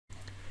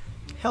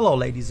Hello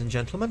ladies and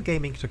gentlemen,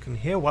 Gaming Toucan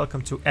here.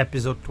 Welcome to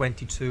episode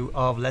 22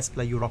 of Let's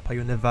Play Europa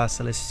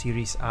Universalis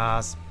series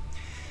as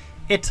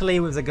Italy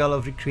with the goal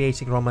of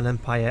recreating Roman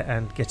Empire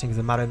and getting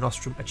the Mare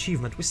Nostrum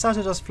achievement. We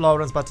started as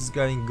Florence, but it's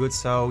going good,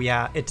 so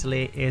yeah,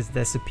 Italy is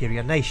the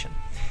superior nation.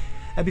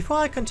 Before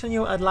I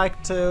continue, I'd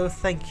like to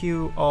thank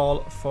you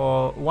all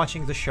for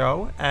watching the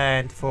show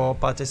and for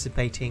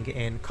participating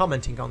in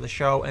commenting on the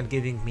show and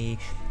giving me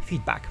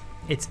feedback.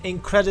 It's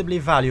incredibly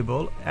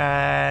valuable,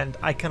 and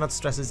I cannot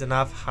stress this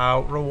enough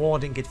how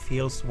rewarding it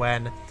feels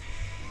when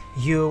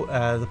you,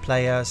 the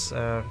players,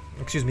 the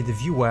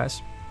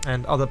viewers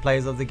and other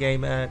players of the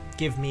game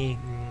give me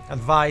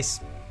advice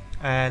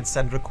and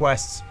send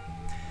requests.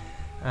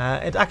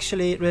 It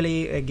actually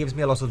really gives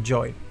me a lot of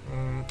joy.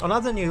 On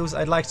other news,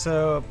 I'd like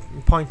to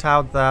point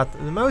out that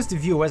the most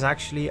viewers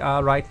actually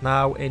are right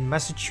now in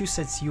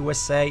Massachusetts,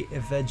 USA,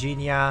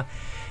 Virginia,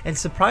 and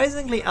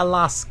surprisingly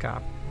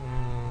Alaska.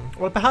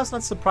 Well, perhaps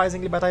not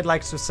surprisingly, but I'd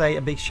like to say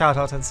a big shout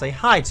out and say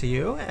hi to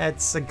you.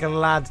 It's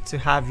glad to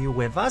have you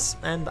with us,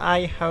 and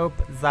I hope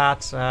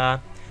that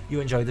you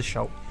enjoy the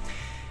show.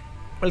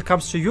 When it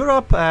comes to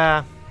Europe,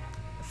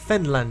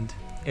 Finland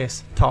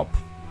is top.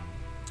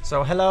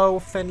 So hello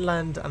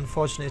Finland,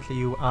 unfortunately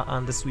you are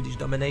under Swedish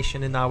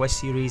domination in our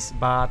series,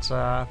 but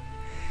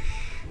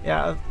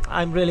yeah,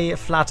 I'm really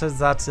flattered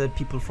that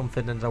people from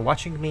Finland are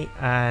watching me.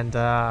 And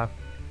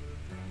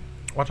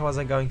what was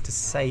I going to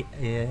say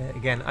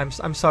again?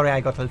 I'm sorry, I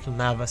got a little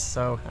nervous,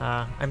 so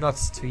I'm not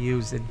too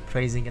used in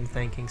praising and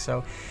thanking.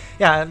 So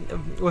yeah,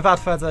 without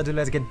further ado,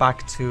 let's get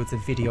back to the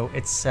video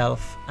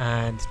itself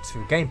and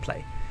to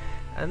gameplay.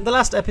 In the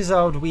last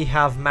episode we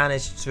have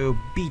managed to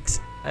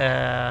beat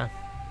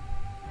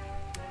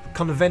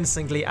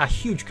convincingly a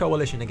huge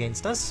coalition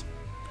against us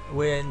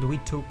when we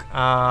took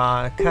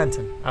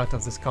Canton out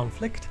of this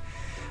conflict,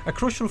 a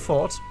crucial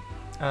fort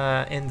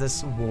in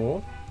this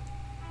war.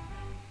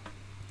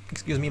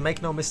 Excuse me,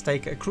 make no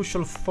mistake, a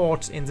crucial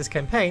fort in this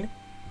campaign,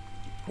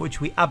 which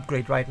we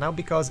upgrade right now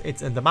because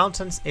it's in the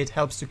mountains. It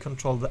helps to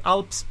control the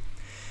Alps,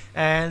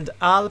 and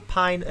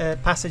Alpine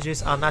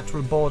passages are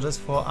natural borders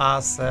for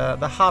us. The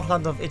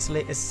heartland of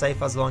Italy is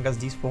safe as long as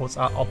these forts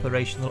are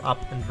operational, up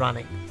and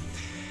running.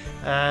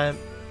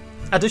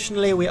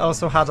 Additionally, we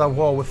also had a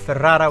war with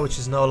Ferrara, which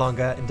is no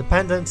longer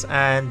independent,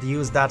 and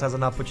used that as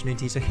an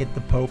opportunity to hit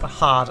the Pope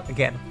hard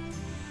again.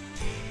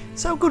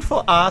 So good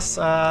for us.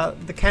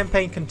 The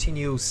campaign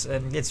continues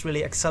and it's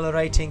really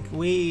accelerating.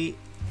 We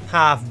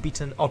have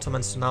beaten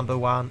Ottomans to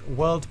 #1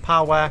 world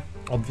power,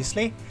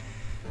 obviously,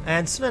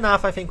 and soon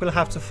enough I think we'll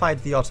have to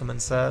fight the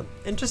Ottomans.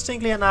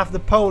 Interestingly enough, the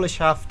Polish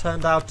have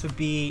turned out to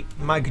be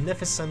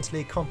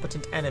magnificently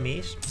competent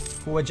enemies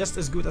who were just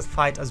as good at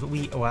fight as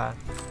we were,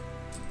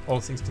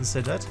 all things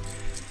considered.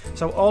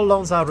 So all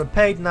loans are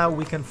repaid. Now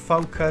we can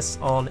focus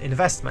on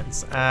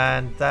investments,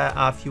 and there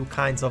are a few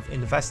kinds of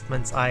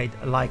investments I'd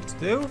like to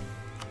do.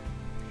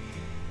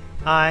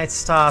 I'd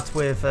start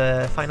with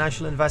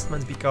financial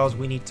investments because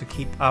we need to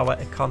keep our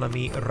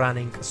economy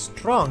running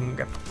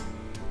strong.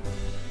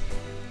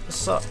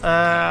 So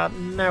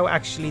no,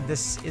 actually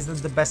this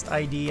isn't the best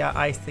idea.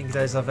 I think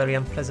there's a very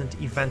unpleasant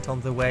event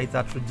on the way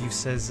that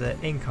reduces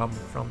income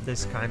from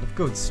this kind of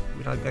goods.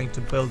 We're not going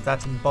to build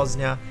that in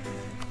Bosnia.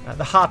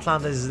 The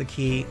heartland is the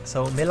key,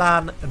 so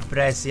Milan,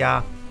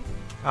 Brescia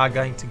are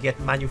going to get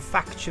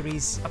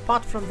manufactories.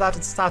 Apart from that,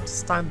 it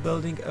starts time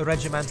building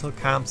regimental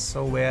camps,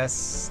 so we're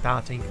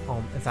starting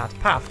on that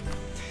path.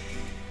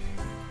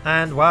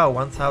 And wow,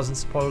 1,000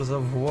 spoils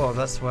of war,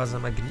 that was a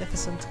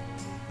magnificent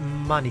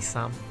money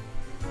sum.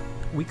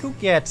 We could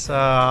get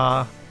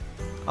a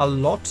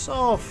lot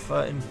of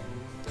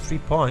 3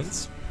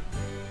 points.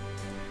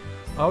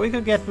 Or we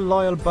could get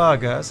loyal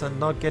burghers and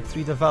not get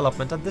 3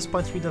 development. At this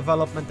point 3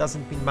 development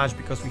doesn't mean much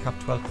because we have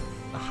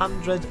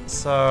 1,200,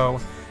 so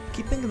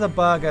keeping the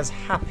burghers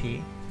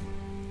happy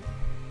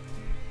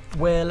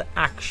will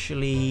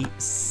actually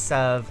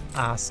serve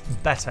us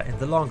better in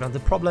the long run. The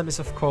problem is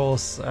of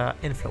course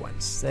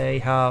influence. They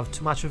have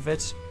too much of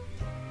it,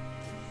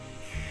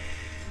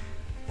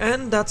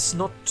 and that's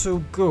not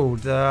too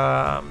good.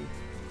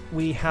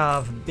 We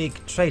have big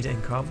trade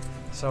income,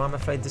 so I'm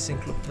afraid this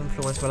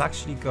influence will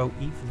actually go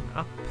even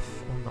up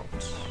or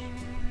not.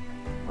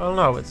 Well,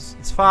 no,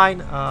 it's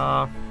fine.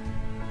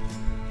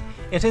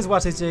 It is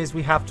what it is.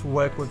 We have to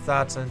work with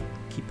that and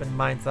keep in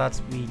mind that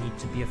we need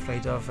to be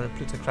afraid of a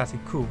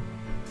plutocratic coup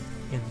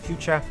in the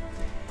future.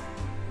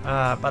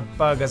 But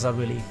burghers are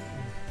really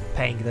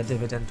paying the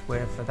dividend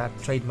with that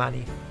trade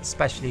money,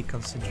 especially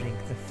considering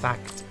the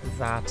fact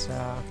that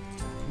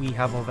we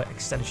have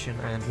overextension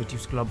and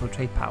reduced global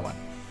trade power.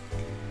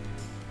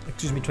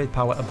 Excuse me, trade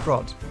power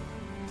abroad.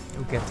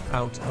 We'll get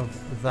out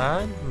of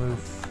that,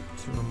 move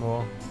to a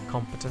more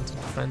competent and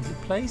friendly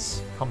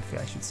place. Comfy,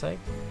 I should say.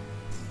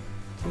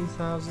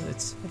 2,000,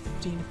 it's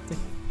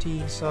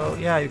 1550, so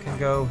yeah, you can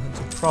go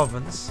into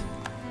province.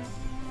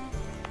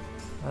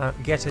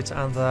 Get it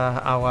under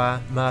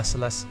our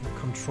merciless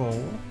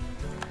control.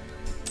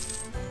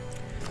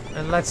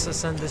 And let's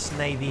send this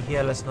navy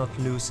here, let's not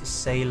lose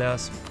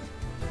sailors.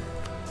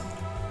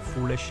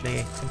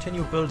 foolishly.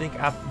 Continue building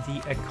up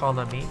the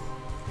economy.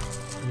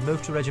 And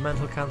move to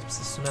regimental camps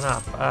soon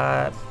enough.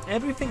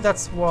 Everything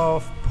that's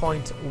worth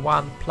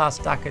 0.1 plus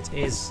ducat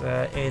is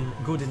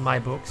good in my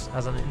books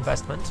as an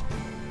investment.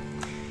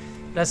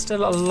 There's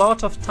still a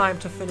lot of time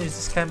to finish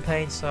this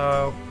campaign,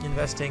 so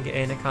investing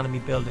in economy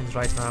buildings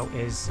right now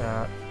is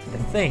the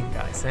thing,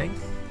 I think.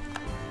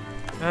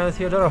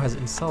 Theodoro has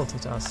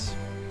insulted us.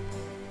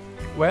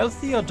 Well,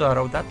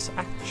 Theodoro, that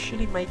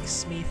actually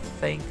makes me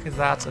think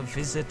that a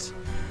visit...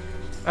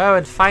 Oh,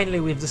 and finally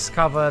we've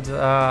discovered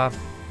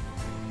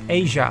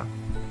Asia.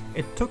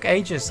 It took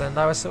ages, and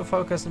I was so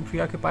focused and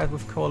preoccupied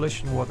with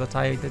coalition war that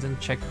I didn't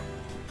check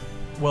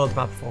world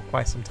map for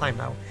quite some time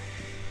now.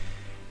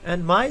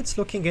 And it's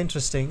looking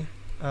interesting.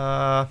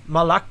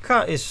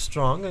 Malacca is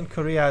strong, and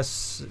Korea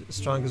is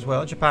strong as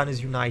well. Japan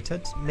is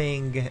united.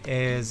 Ming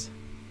is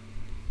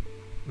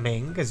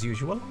Ming, as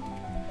usual.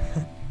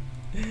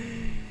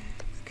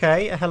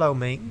 Okay, hello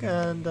Ming.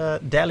 And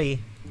Delhi.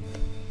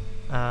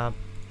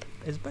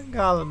 Is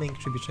Bengal a Ming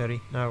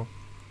tributary? No.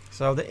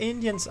 So the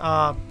Indians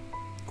are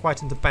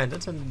quite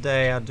independent, and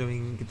they are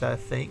doing their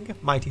thing.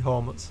 Mighty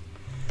Hormuz.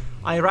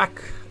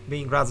 Iraq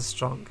being rather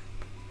strong.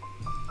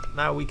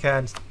 Now we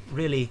can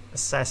really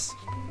assess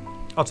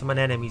Ottoman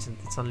enemies, and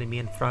it's only me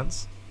and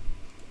France.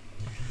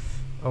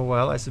 Oh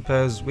well, I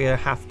suppose we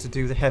have to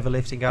do the heavy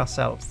lifting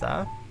ourselves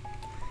there.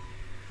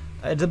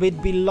 It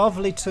would be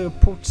lovely to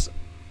put,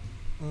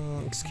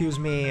 excuse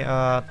me,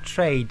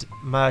 trade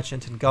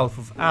merchant in Gulf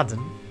of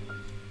Aden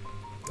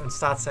and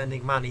start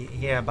sending money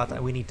here,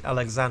 but we need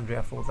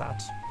Alexandria for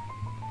that.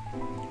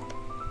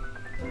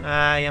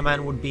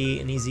 Yemen would be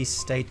an easy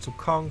state to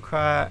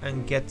conquer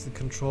and get the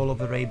control of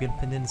the Arabian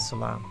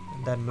Peninsula,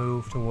 and then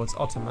move towards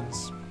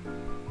Ottomans.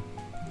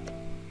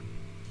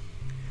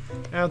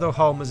 Although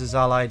Hormuz is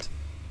allied,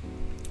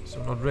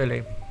 so not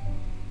really.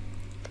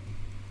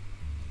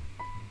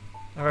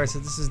 Alright, so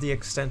this is the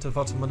extent of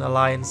Ottoman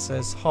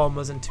alliances.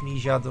 Hormuz and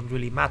Tunisia don't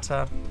really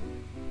matter.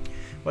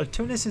 Well,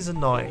 Tunis is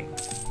annoying,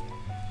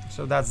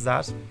 so that's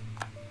that.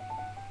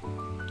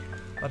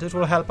 But it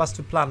will help us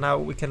to plan. Now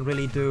we can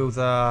really do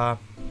the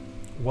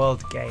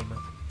world game.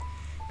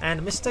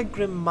 And Mr.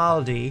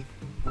 Grimaldi,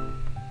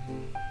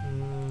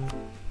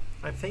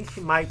 I think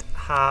he might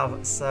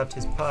have served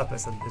his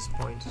purpose at this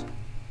point,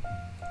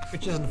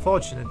 which is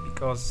unfortunate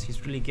because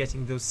he's really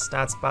getting those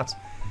stats, but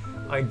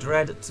I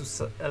dread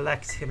to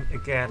elect him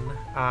again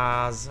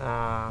as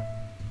a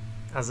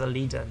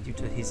leader due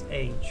to his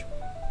age.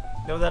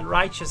 Though that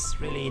righteous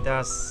really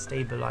does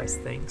stabilize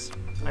things.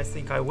 I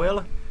think I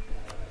will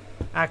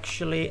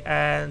actually,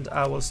 and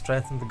I will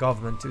strengthen the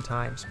government 2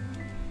 times.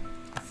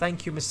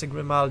 Thank you, Mr.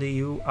 Grimaldi,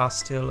 you are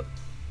still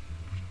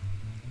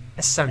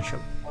essential,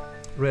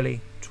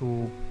 really,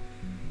 to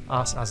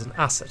us as an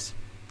asset.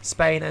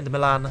 Spain and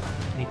Milan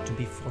need to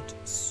be fought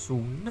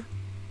soon.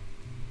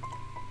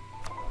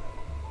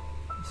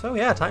 So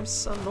yeah,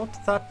 times are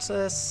not that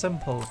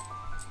simple.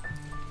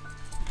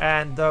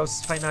 And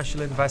those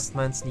financial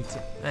investments need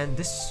to... And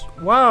this...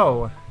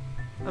 Wow!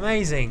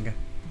 Amazing!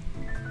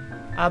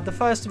 At the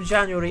 1st of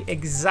January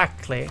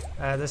exactly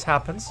this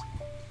happens.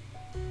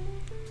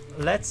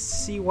 Let's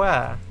see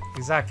where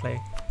exactly.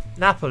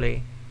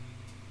 Napoli.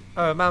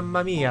 Oh,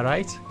 mamma mia,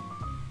 right?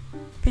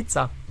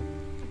 Pizza.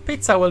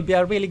 Pizza will be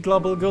a really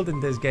global good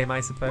in this game,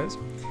 I suppose.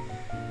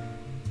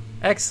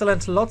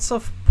 Excellent, lots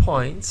of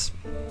points.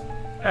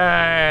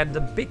 And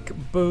a big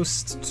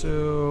boost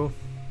to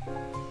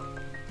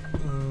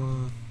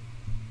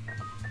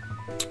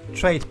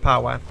trade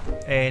power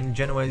in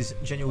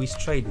Genoese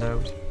trade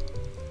node.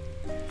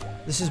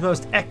 This is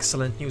most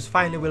excellent news.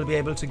 Finally we'll be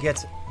able to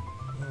get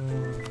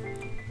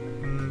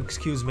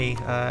excuse me,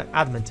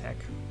 admin tech.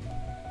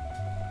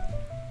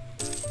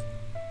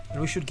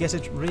 And we should get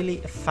it really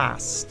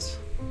fast.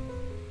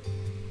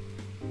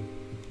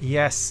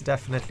 Yes,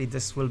 definitely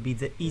this will be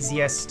the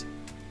easiest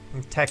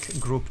tech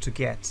group to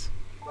get.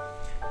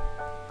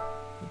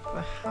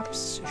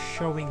 Perhaps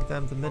showing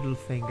them the middle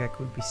finger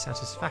could be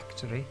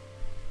satisfactory.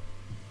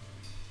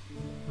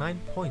 9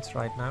 points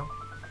right now.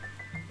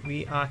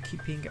 We are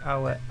keeping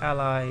our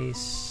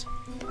allies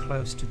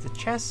close to the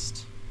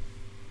chest.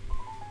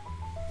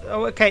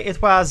 Oh, okay,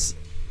 it was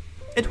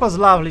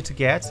lovely to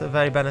get,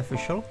 very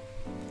beneficial.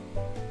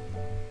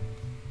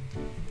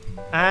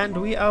 And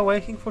we are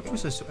waiting for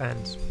truces to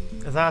end.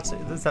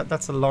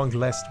 That's a long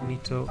list. We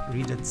need to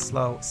read it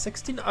slow.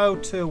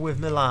 1602 with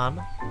Milan.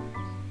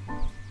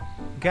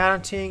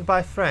 Guaranteeing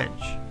by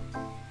French.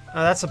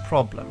 That's a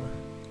problem.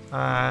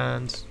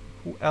 And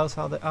who else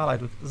are they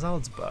allied with?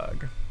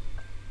 Salzburg.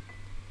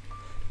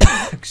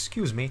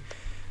 Excuse me.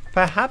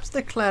 Perhaps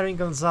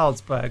declaring on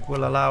Salzburg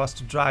will allow us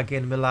to drag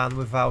in Milan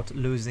without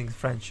losing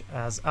French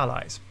as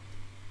allies.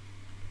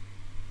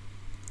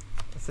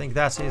 I think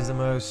that is the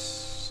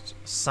most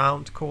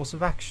sound course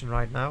of action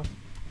right now.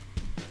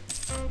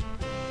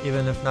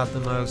 Even if not the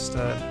most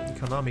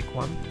economic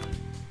one.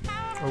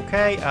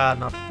 Okay,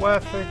 not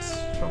worth it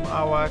from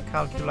our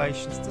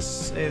calculations.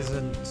 This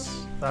isn't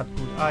that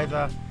good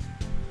either.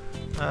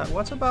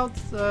 What about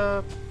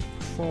the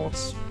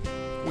forts?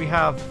 We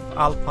have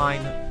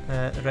Alpine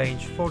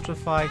range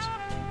fortified.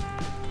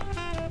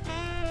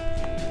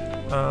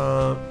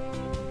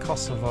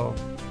 Kosovo.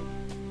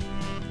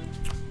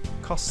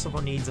 Kosovo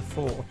needs a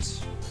fort.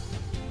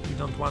 We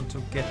don't want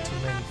to get too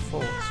many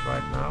forts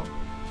right now.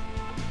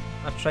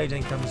 Our trade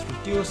income is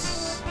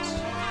reduced.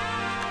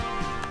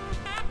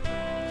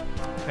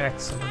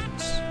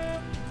 Excellent.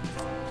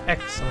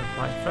 Excellent,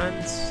 my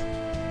friends.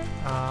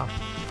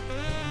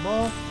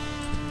 More?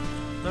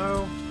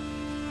 No.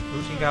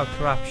 Rooting out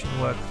corruption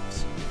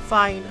works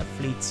fine.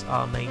 Fleets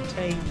are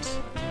maintained.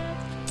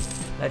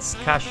 Let's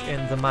cash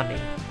in the money.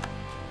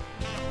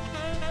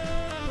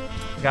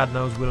 God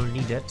knows we'll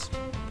need it.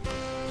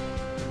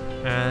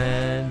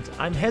 And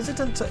I'm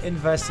hesitant to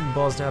invest in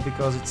Bosnia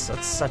because it's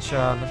at such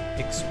an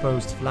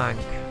exposed flank.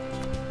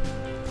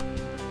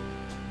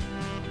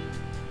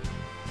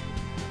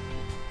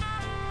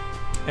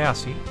 Yeah,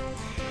 see?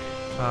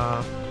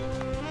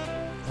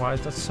 Why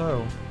is that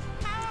so?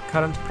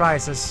 Current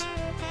prices.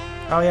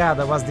 Oh yeah,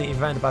 there was the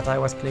event, but I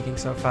was clicking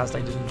so fast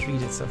I didn't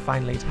read it, so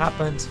finally it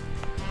happened.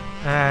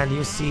 And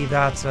you see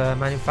that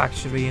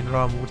manufacturing in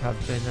Rome would have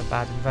been a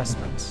bad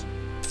investment.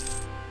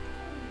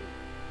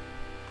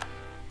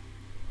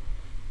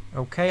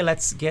 Okay,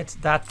 let's get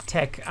that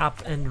tech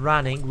up and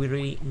running. We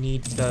really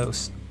need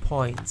those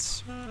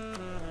points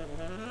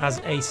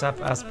as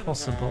ASAP as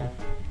possible.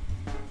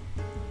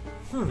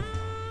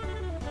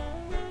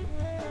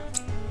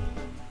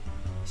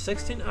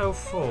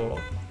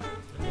 1604.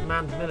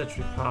 Demand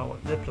military power,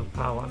 diplomatic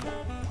power,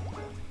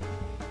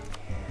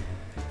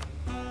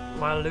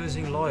 while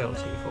losing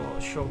loyalty for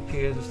a short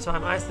period of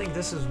time. I think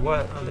this is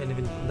worth, and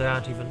they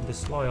aren't even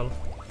disloyal.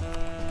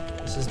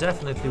 This is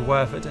definitely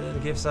worth it, and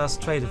it gives us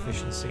trade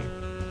efficiency.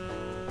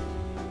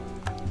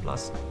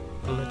 Plus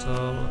a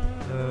little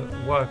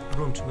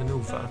room to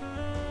maneuver.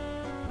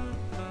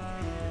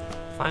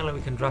 Finally,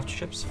 we can draft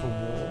ships for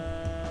war.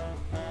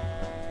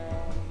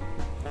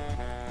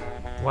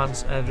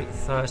 Once every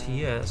 30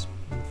 years.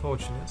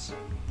 Unfortunate.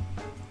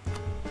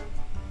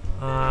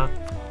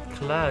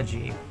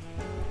 Clergy.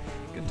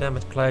 God damn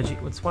it, clergy.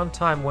 It's one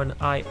time when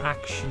I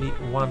actually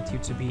want you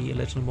to be a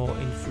little more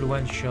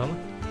influential.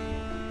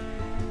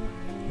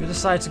 You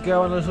decide to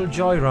go on a little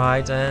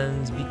joyride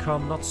and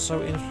become not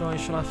so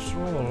influential after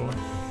all.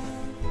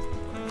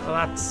 Well,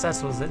 that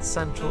settles it.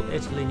 Central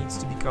Italy needs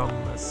to become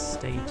a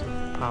state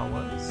of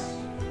powers.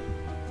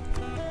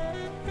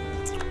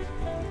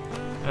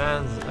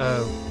 And,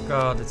 oh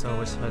god, it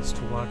always hurts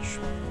to watch.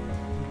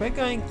 We're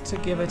going to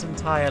give it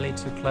entirely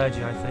to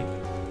clergy, I think.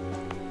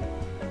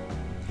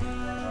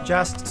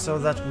 Just so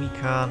that we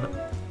can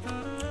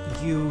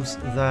use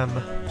them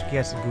to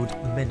get a good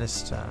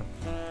minister.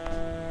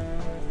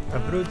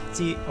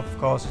 Abruzzi, of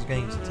course, is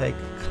going to take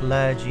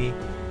clergy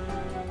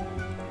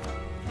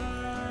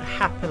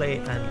happily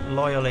and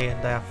loyally,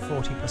 and they are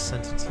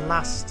 40% at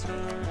last.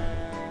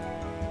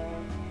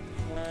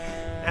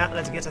 And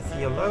let's get a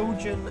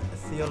theologian.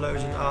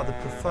 Theologian are the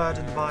preferred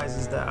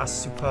advisors. They are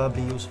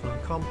superbly useful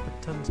and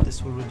competent.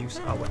 This will reduce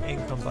our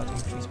income but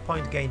increase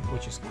point gain,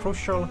 which is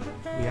crucial.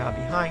 We are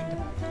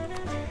behind.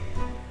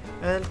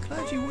 And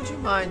clergy, would you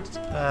mind?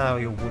 Oh,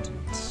 you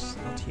wouldn't.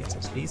 Not yet,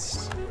 at least.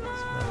 So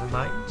never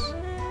mind.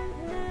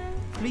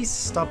 Please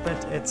stop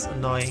it. It's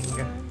annoying.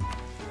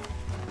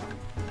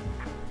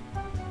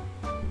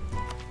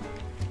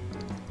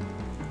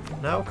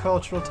 No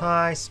cultural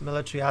ties.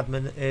 Military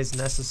admin is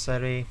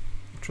necessary.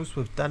 Truce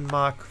with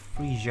Denmark,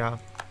 Frisia,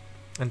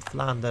 and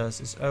Flanders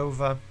is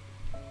over.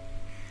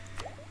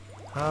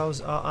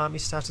 How's our army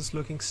status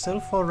looking? Still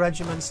 4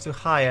 regiments to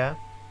hire.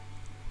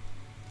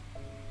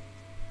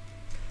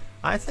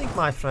 I think,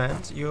 my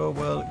friend, you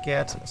will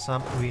get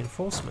some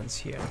reinforcements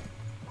here.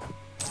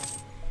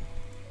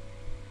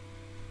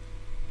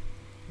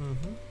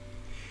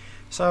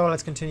 So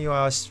let's continue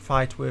our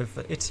fight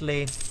with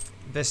Italy.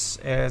 This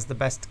is the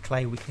best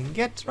clay we can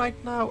get right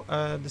now.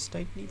 The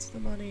state needs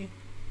the money.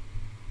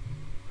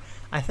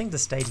 I think the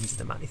state needs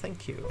the money,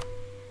 thank you.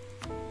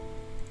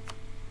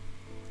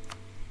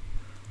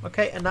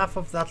 Okay, enough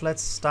of that.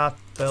 Let's start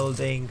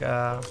building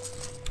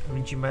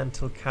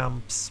regimental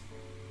camps.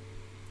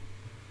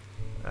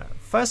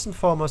 First and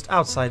foremost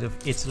outside of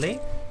Italy.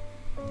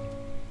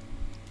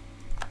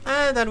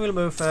 And then we'll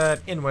move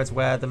inwards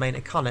where the main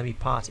economy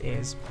part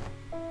is.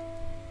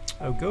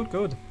 Oh, good,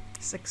 good.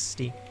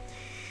 60.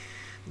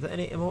 Are there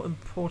any more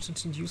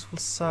important and useful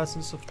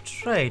sources of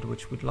trade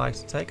which we'd like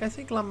to take? I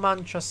think La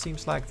Mancha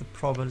seems like the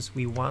province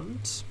we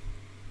want.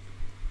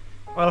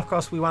 Well, of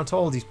course, we want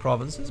all these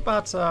provinces,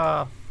 but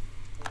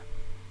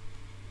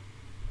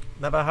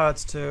never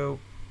hurts to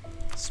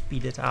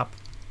speed it up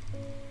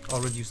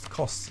or reduce the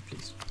costs at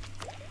least.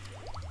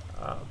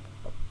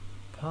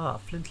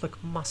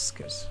 Flintlock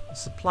musket.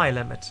 Supply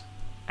limit.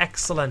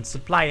 Excellent.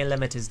 Supply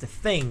limit is the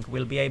thing.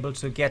 We'll be able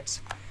to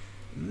get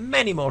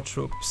many more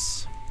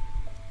troops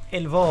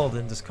involved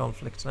in this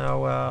conflict.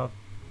 Now,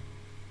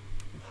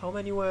 how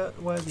many were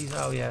these?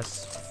 Oh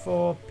yes,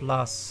 4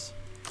 plus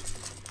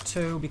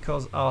 2,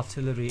 because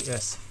artillery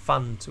is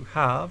fun to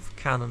have.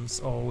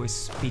 Cannons always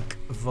speak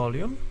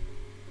volume.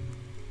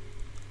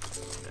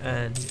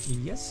 And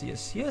yes,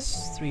 yes,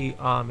 yes, 3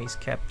 armies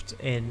kept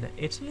in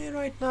Italy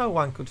right now.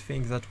 One could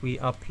think that we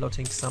are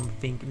plotting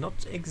something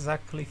not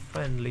exactly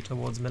friendly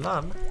towards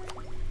Milan.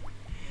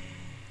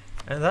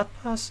 And that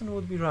person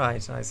would be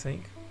right, I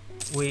think.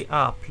 We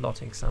are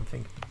plotting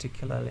something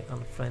particularly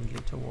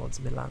unfriendly towards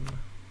Milan.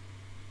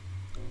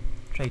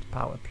 Trade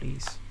power,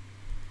 please.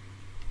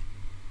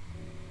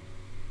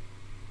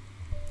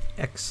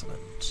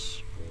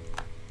 Excellent.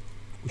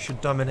 We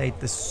should dominate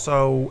this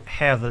so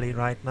heavily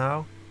right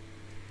now.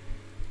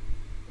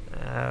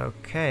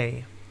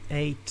 Okay,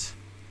 8.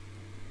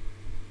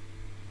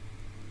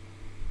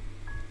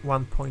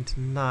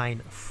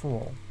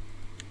 1.94.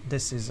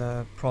 This is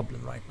a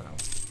problem right now.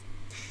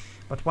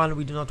 But one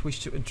we do not wish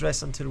to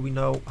address until we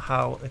know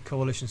how the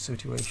coalition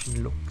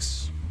situation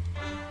looks.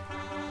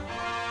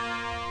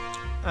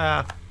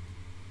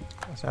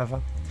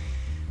 Whatever.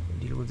 We'll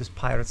deal with these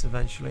pirates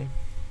eventually.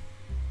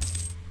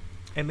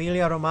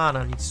 Emilia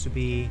Romagna needs to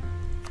be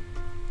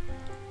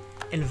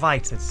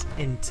invited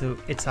into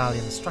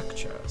Italian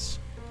structures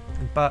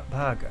and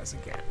burghers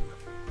again.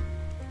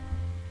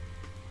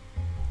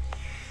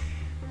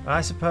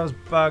 I suppose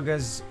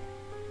burghers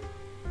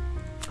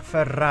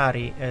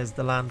Ferrari is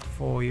the land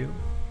for you.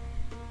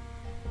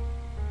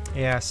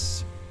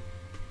 Yes.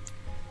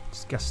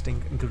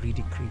 Disgusting,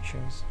 greedy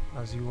creatures,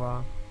 as you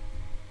are.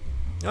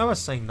 I was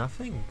saying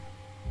nothing.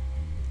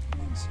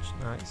 Such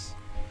nice.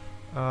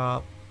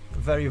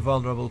 Very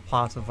vulnerable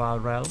part of our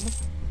realm.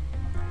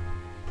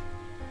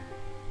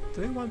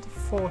 Do we want a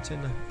fort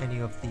in any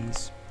of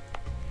these?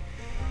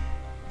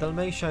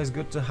 Dalmatia is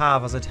good to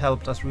have as it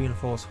helped us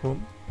reinforce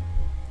Hum.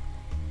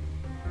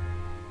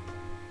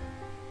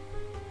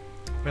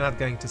 We're not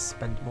going to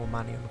spend more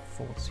money on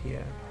forts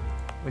here.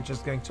 We're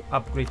just going to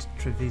upgrade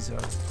Treviso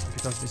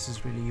because this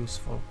is really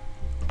useful.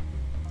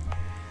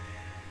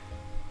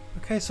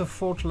 Okay, so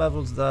fort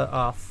levels there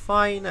are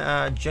fine.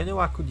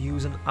 Genoa could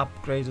use an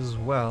upgrade as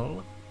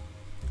well,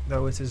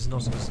 though it is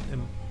not as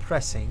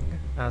impressing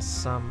as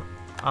some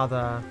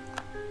other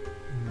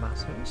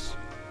matters.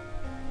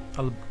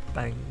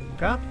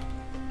 Albenga.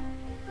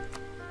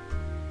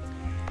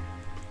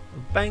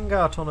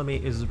 Albenga autonomy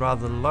is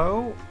rather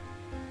low.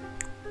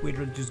 We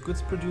reduce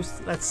goods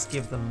produced. Let's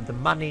give them the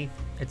money.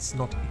 It's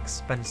not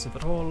expensive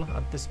at all.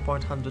 At this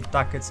point, 100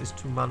 ducats is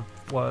 2 months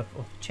worth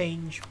of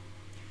change.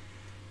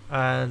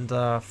 And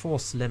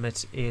force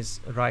limit is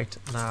right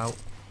now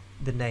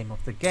the name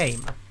of the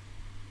game.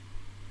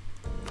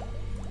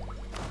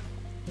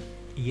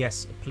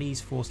 Yes,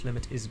 please, force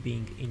limit is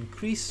being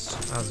increased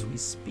as we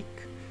speak.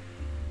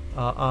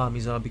 Our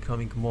armies are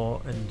becoming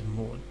more and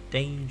more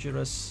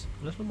dangerous.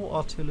 A little more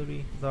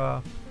artillery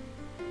there.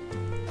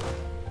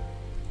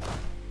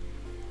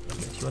 I'll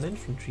get you an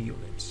infantry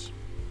unit.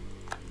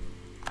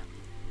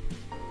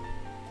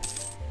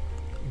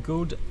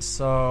 Good,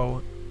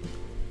 so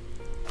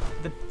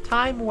the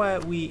time where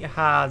we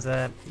had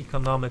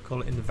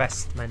economical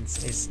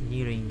investments is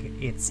nearing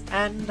its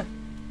end.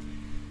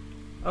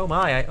 Oh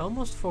my, I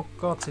almost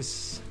forgot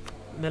it's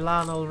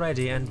Milan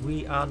already and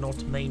we are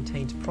not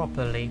maintained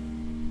properly.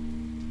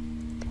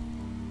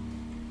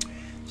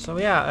 So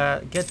yeah,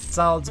 get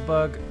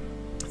Salzburg,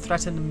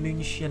 threaten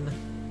München,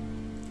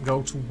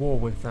 go to war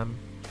with them.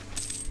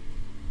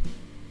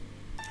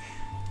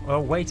 Oh,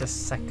 wait a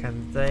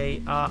second,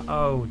 they are...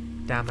 oh,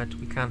 damn it,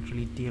 we can't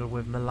really deal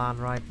with Milan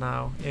right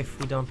now if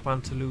we don't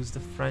want to lose the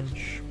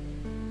French.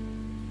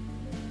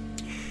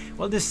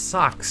 Well, this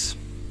sucks.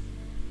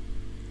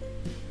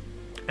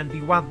 And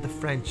we want the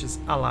French as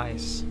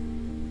allies.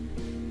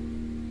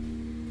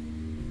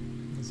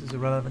 This is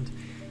irrelevant.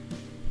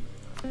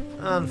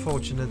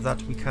 Unfortunate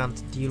that we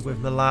can't deal with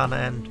Milan,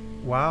 and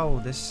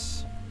wow,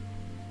 this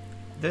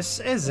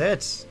is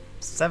it.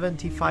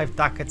 75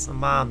 ducats a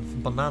month,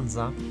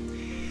 bonanza.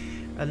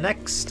 And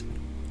next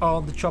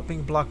on the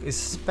chopping block is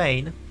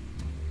Spain,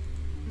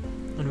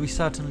 and we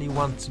certainly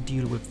want to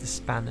deal with the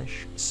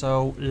Spanish.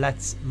 So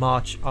let's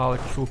march our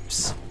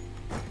troops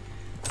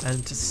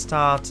and to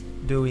start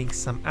doing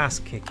some ass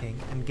kicking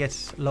and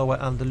get Lower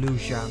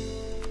Andalusia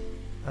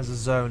as a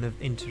zone of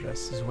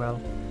interest as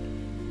well.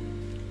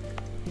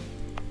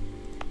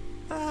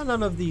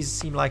 None of these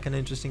seem like an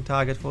interesting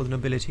target for the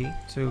nobility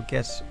to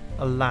get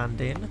a land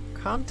in.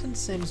 Canton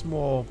seems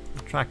more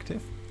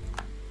attractive.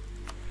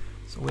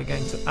 So we're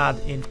going to add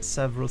in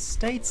several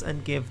states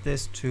and give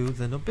this to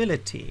the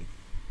nobility.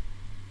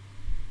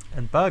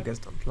 And burghers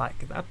don't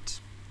like that.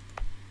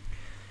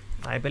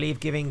 I believe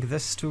giving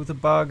this to the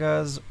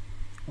burghers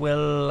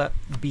will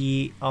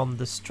be on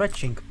the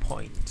stretching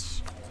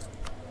point,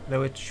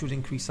 though it should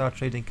increase our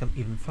trade income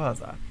even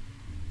further.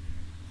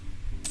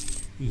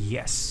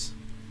 Yes,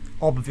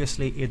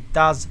 obviously it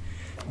does,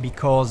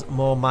 because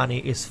more money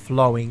is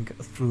flowing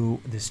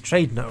through this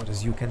trade node,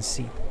 as you can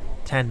see.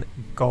 10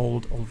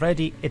 gold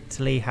already.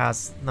 Italy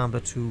has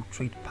 #2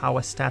 trade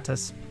power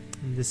status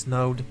in this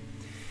node.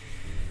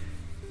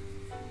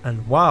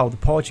 And wow, the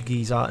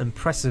Portuguese are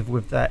impressive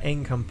with their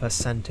income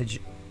percentage,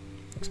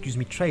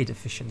 trade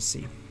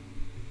efficiency.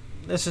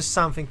 This is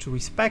something to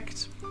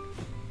respect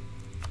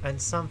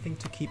and something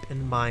to keep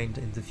in mind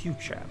in the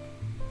future.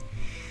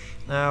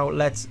 Now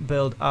let's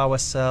build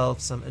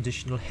ourselves some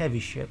additional heavy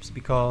ships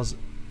because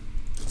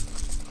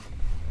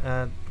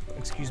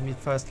excuse me,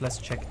 first let's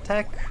check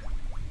tech.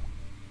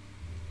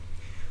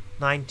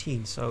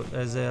 19, so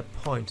there's a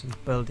point in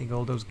building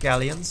all those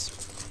galleons.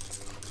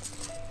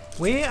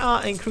 We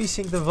are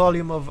increasing the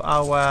volume of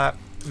our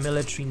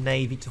military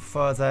navy to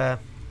further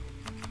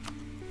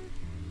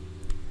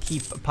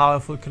keep a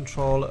powerful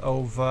control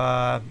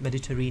over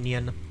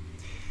Mediterranean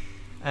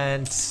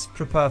and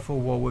prepare for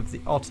war with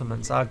the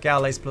Ottomans. Our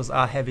galleys plus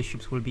our heavy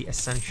ships will be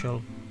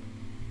essential,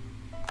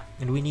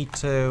 and we need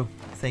to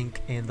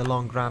think in the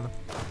long run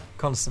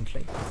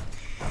constantly.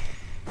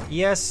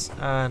 Yes,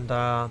 and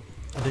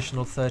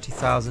additional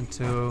 30,000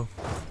 to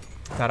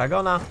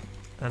Tarragona,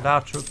 and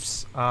our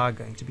troops are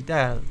going to be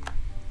there.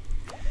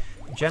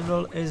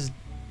 General is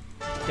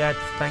dead.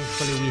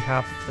 Thankfully we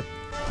have the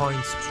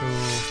points to...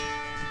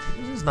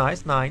 This is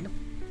nice, 9.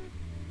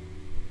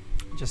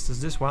 Just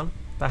as this one.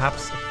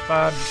 Perhaps a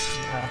third.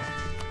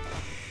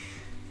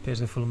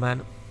 Pitiful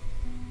man.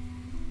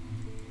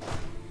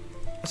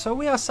 So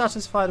we are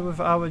satisfied with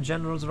our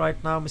generals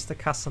right now, Mr.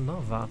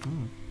 Casanova.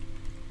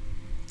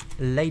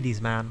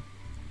 Ladies man,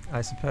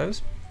 I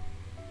suppose.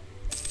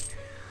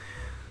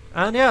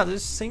 And yeah,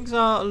 these things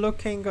are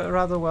looking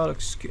rather well.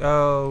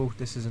 Oh,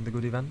 this isn't a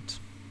good event.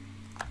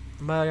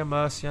 Maria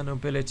Mercia,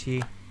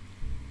 nobility.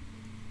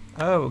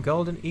 Oh,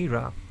 golden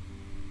era.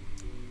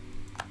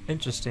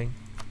 Interesting.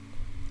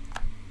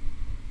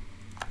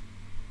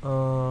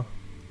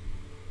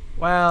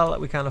 Well,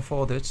 we can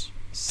afford it.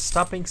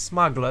 Stopping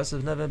smugglers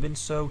has never been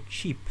so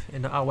cheap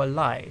in our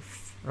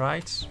life,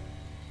 right?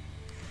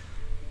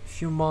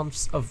 Few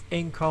months of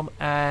income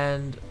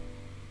and...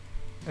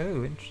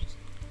 Oh, interesting.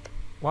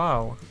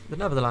 Wow, the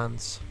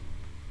Netherlands.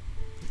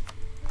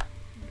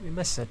 Did we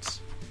miss it?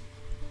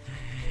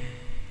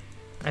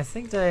 I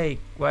think they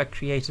were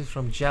created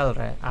from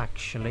Gelre,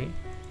 actually.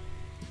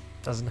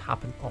 Doesn't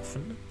happen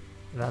often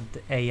that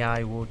the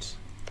AI would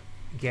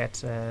get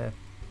to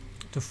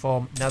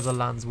form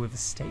Netherlands with a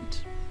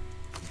state.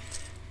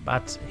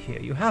 But here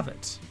you have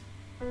it.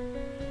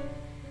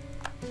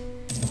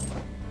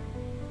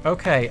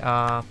 Okay,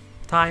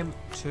 time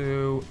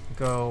to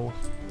go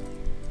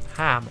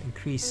ham,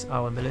 increase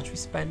our military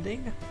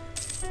spending.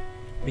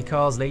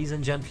 Because, ladies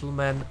and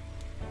gentlemen,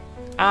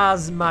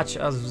 as much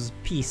as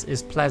peace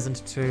is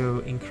pleasant to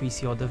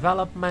increase your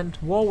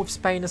development, war with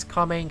Spain is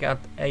coming at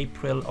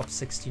April of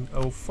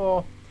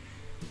 1604.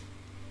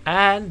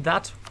 And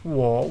that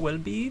war will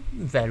be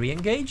very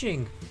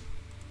engaging.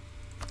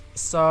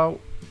 So,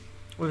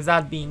 with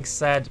that being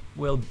said,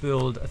 we'll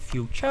build a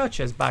few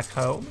churches back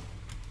home.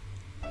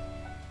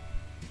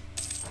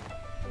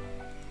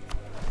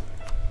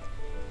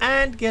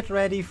 And get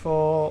ready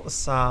for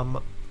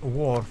some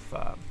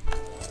warfare.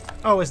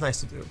 Always nice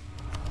to do.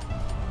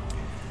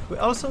 We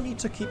also need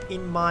to keep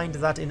in mind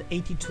that in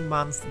 82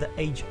 months the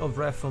Age of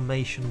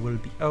Reformation will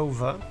be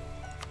over.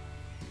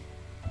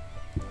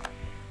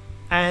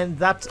 And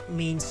that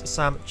means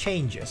some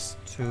changes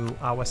to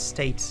our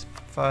state.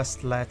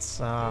 First,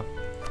 let's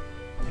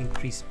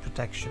increase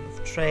protection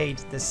of trade.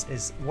 This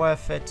is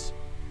worth it.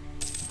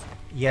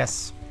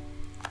 Yes,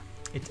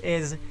 it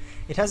is.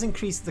 It has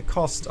increased the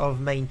cost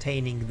of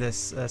maintaining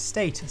this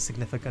state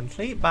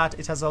significantly, but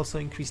it has also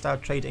increased our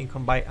trade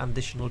income by an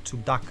additional 2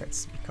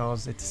 ducats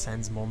because it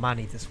sends more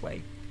money this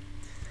way.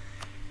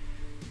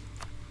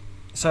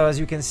 So as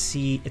you can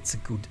see, it's a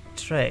good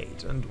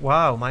trade. And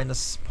wow,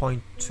 minus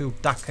 0.2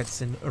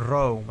 ducats in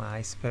Rome.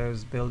 I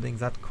suppose building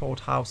that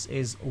courthouse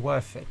is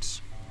worth it.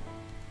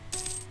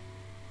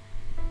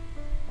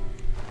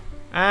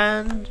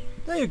 And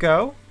there you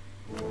go.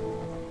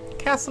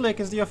 Catholic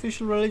is the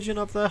official religion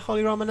of the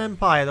Holy Roman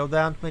Empire, though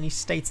there aren't many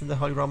states in the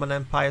Holy Roman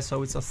Empire,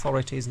 so its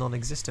authority is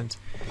non-existent.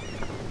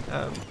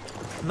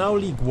 No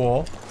League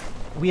War.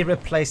 We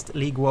replaced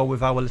League War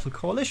with our little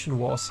coalition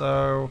war,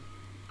 so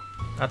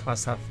that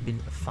must have been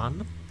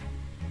fun.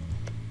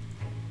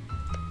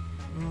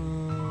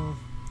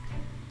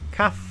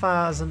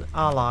 Kaffa as an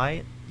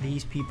ally.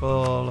 These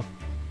people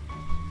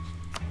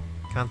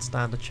can't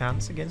stand a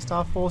chance against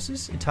our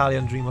forces.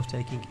 Italian dream of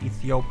taking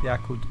Ethiopia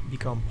could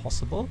become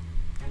possible.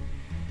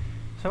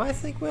 So I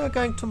think we're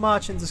going to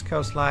march in this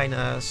coastline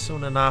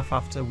soon enough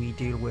after we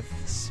deal with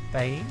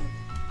Spain.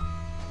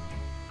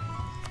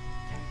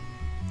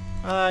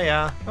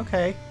 Yeah,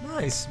 okay,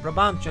 nice.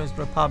 Brabant joins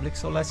the Republic,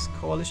 so less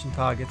coalition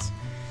targets.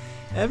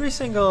 Every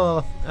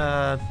single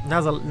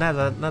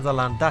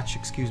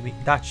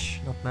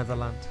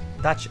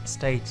Dutch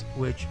state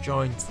which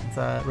joined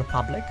the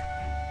Republic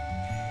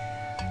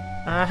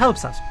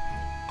helps us.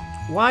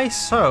 Why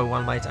so,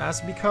 one might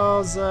ask?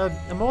 Because a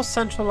more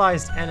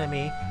centralized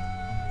enemy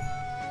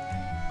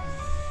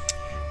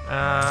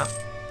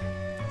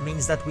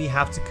means that we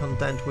have to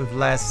contend with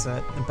less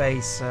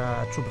base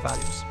troop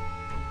values.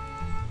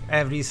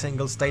 Every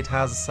single state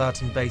has a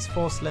certain base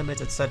force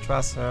limit,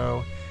 etc.,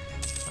 so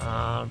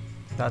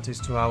that is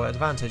to our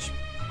advantage.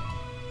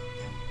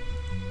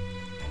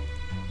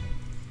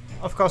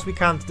 Of course, we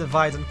can't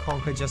divide and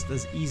conquer just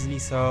as easily,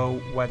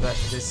 so whether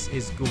this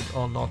is good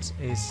or not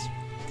is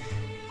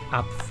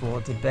up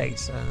for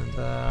debate.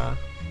 And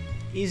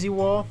easy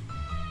war,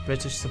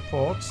 British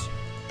support,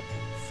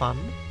 fun.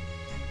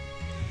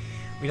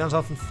 We don't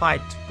often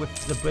fight with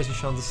the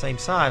British on the same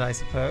side, I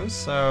suppose,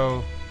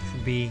 so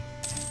should be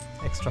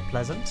extra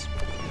pleasant.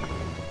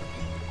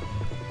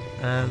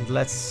 And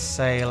let's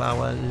sail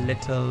our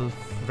little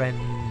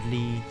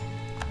friendly...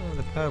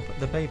 Oh,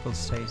 the Papal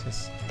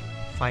status,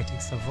 fighting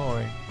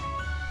Savoy.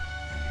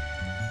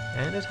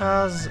 And it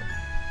has...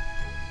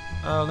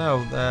 Oh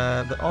no,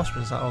 the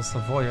Austrians are on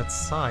Savoy's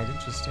side,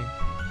 interesting.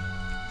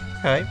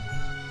 Okay.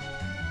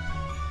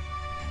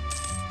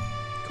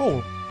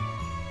 Cool.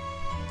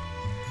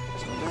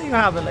 So there you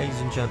have it, ladies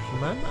and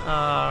gentlemen.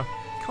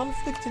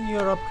 Conflict in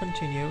Europe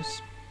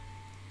continues.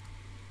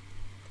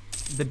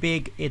 The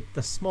big eat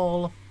the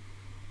small,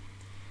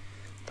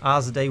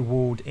 as they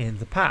would in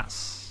the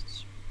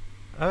past.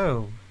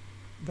 Oh,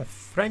 the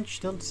French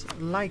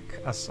don't like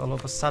us. All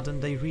of a sudden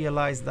they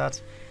realize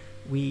that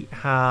we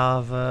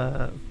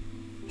have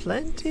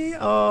plenty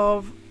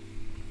of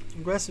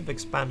aggressive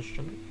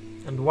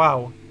expansion. And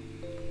wow,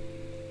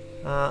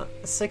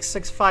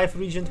 665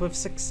 regent with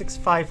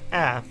 665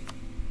 air.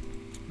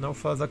 No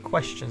further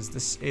questions.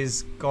 This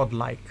is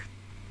godlike.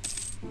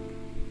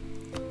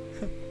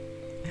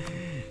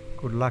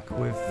 Good luck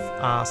with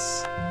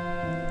us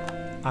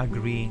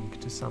agreeing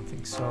to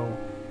something so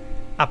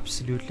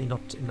absolutely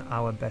not in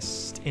our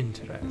best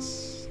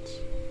interest.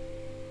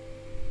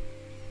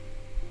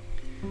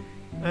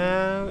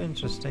 Oh,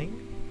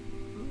 interesting.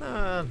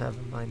 No,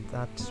 never mind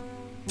that.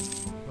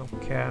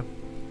 Okay.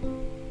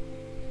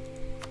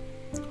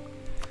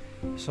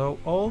 So,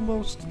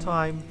 almost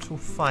time to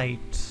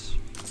fight.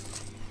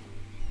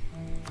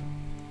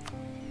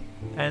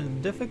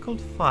 And difficult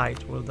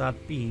fight will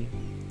that be?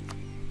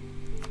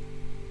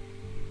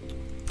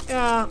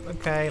 Yeah,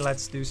 okay,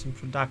 let's do some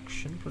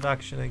production.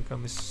 Production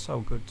income is so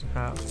good to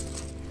have.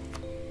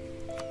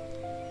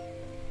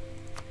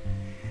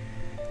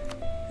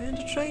 And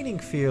the training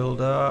field,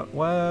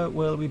 where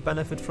will we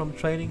benefit from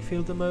training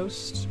field the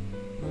most?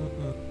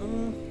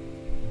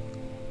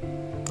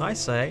 I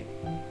say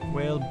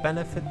we'll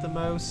benefit the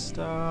most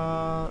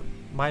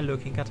by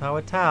looking at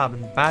our tab,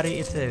 and Barry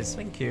it is.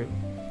 Thank you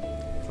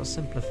for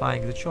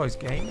simplifying the choice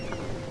game.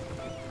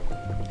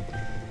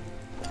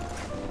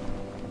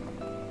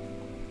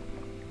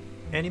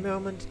 Any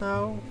moment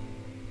now?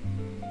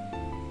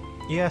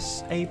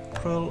 Yes,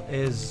 April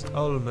is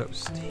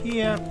almost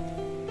here.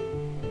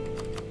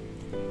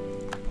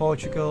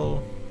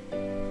 Portugal.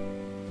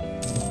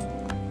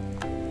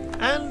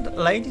 And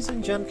ladies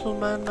and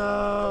gentlemen,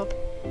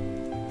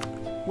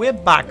 we're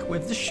back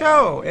with the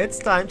show. It's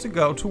time to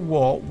go to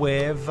war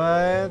with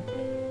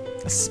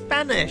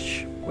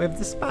Spanish. With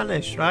the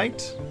Spanish, right?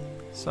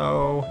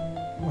 So,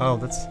 wow,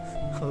 that's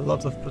a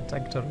lot of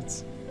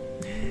protectorates.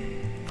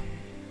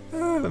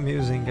 Oh,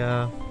 amusing.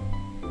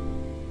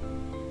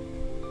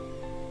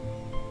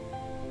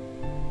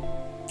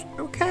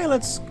 Okay,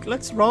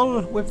 let's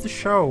roll with the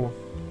show.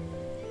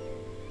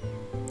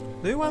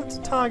 Do you want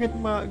to target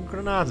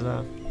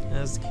Granada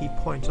as the key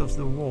point of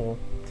the war?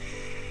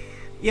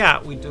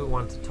 Yeah, we do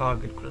want to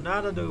target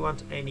Granada. Do we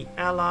want any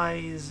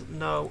allies?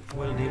 No,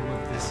 we'll deal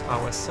with this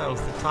ourselves.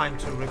 The time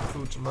to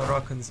recruit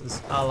Moroccans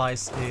as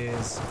allies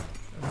is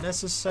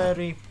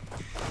necessary.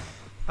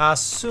 As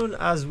soon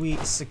as we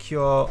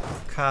secure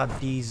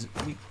Cadiz,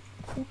 we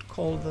could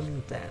call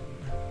them then.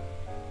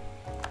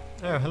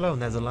 Oh, hello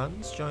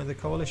Netherlands. Join the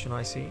coalition,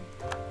 I see.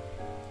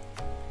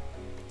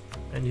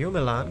 And you,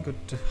 Milan,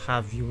 good to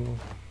have you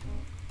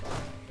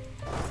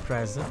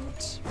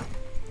present.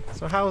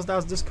 So how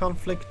does this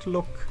conflict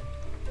look?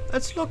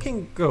 It's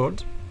looking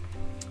good.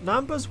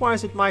 Numbers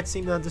wise it might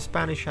seem that the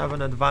Spanish have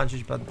an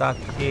advantage, but that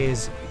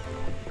is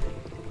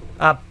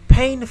a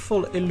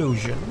painful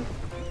illusion.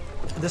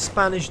 The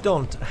Spanish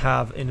don't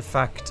have in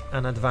fact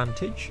an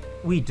advantage.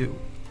 We do.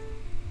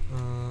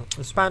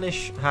 The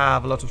Spanish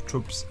have a lot of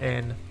troops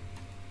in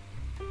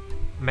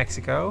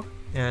Mexico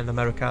and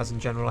Americas in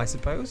general, I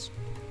suppose.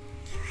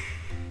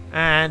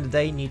 And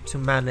they need to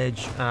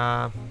manage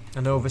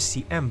an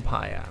overseas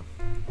empire.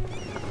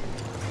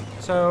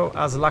 So,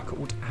 as luck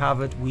would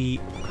have it, we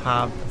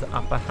have the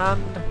upper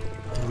hand.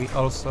 We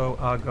also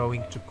are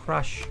going to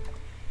crush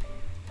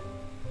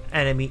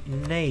enemy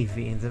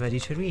navy in the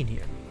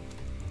Mediterranean.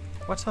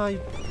 What are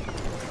you?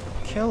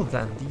 Kill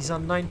them. These are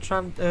 9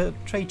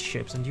 trade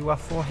ships and you are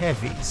 4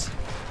 heavies.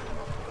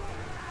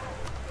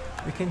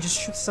 We can just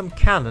shoot some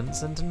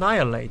cannons and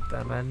annihilate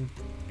them and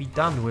be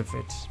done with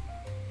it.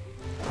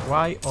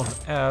 Why on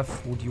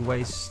earth would you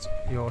waste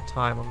your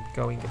time on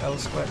going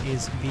elsewhere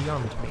is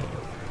beyond me.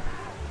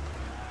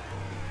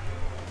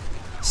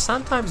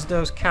 Sometimes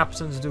those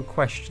captains do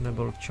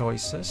questionable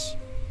choices.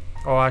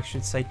 Or I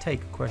should say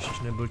take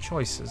questionable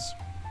choices.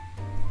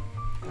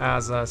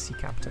 As a sea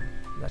captain,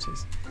 that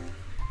is.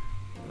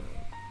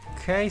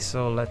 Okay,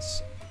 so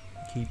let's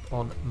keep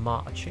on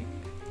marching.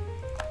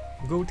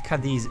 Good,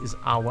 Cadiz is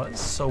ours,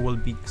 so will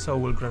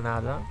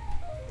Granada.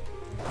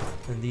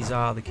 And these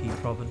are the key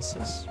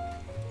provinces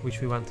which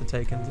we want to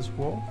take in this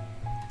war.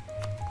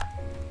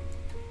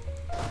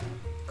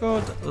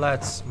 Good,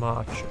 let's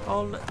march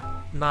on.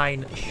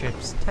 9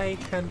 ships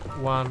taken,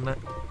 1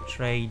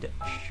 trade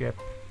ship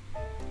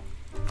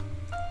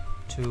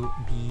to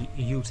be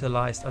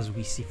utilized as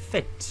we see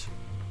fit.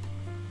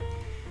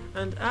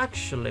 And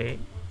actually,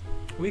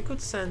 we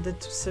could send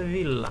it to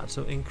Sevilla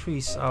to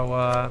increase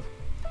our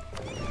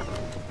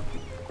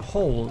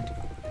hold.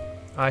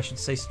 I should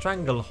say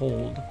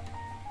stranglehold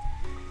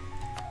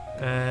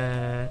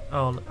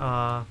on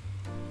our,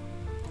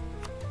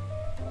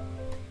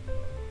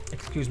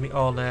 excuse me,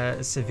 on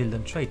a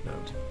civilian trade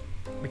node.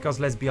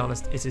 Because let's be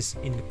honest, it is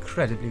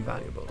incredibly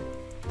valuable.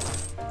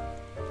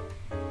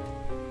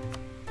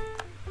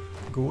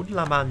 Good,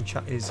 La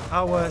Mancha is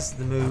ours.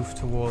 The move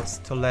towards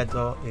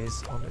Toledo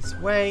is on its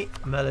way.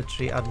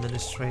 Military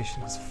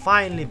administration has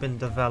finally been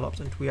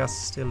developed and we are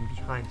still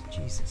behind.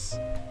 Jesus.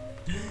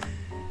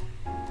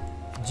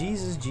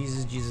 Jesus.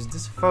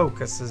 This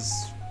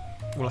focus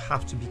will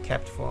have to be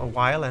kept for a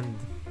while, and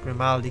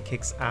Grimaldi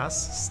kicks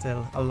ass,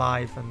 still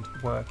alive and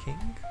working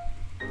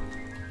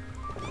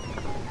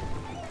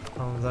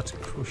on that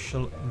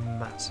crucial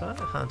matter.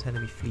 Hunt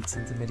enemy fleets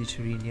in the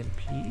Mediterranean,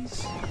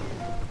 please.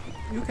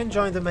 You can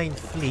join the main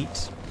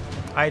fleet.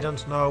 I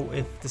don't know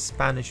if the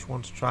Spanish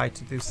won't try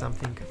to do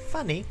something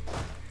funny.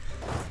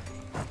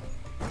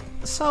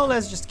 So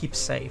let's just keep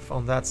safe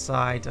on that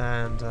side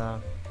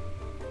and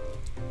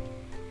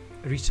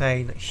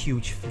retain a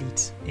huge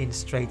fleet in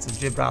Straits of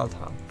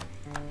Gibraltar.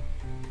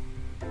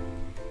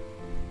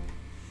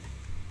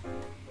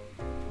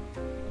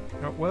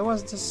 Where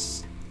was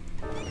this?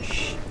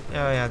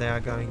 Oh yeah, they are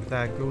going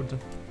there, good.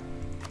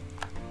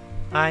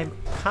 I'm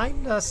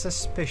kinda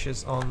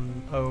suspicious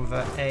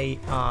over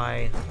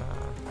AI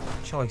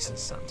choices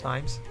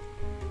sometimes.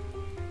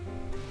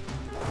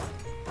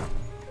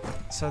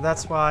 So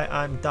that's why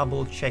I'm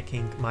double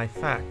checking my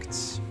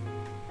facts.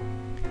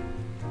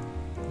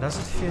 Does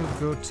it feel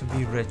good to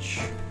be rich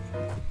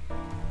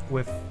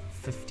with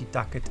 50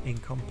 ducat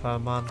income per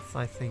month?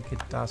 I think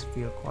it does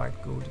feel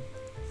quite good.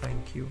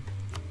 Thank you.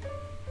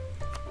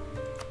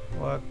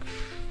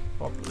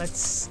 Workshop.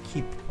 Let's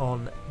keep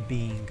on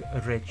being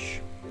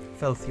rich.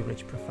 Filthy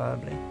rich,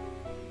 preferably.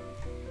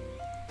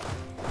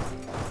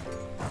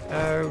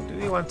 Oh, do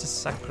we want to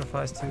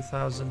sacrifice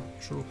 2,000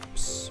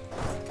 troops?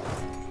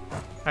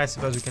 I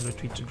suppose we can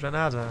retreat to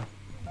Granada.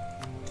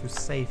 To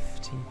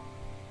safety.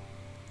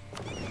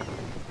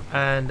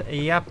 And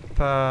yep,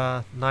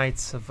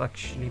 knights have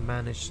actually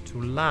managed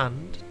to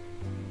land.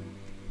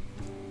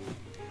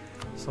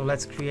 So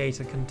let's create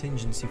a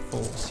contingency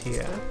force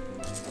here.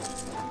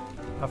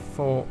 A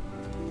 4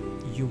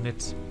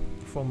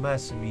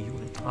 mercenary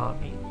unit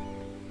army.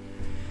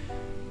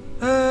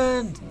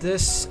 And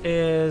this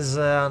is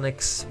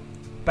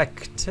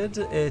unexpected.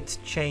 It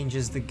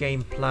changes the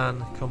game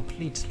plan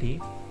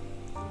completely.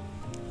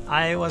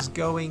 I was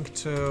going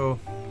to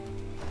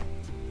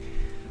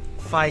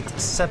fight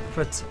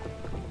separate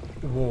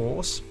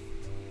wars,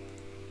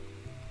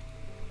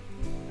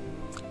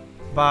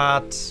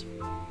 but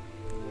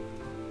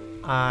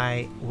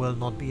I will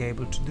not be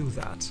able to do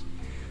that.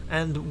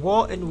 And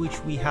war in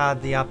which we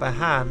had the upper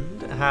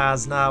hand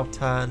has now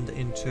turned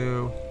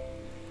into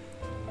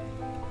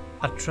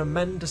a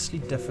tremendously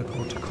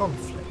difficult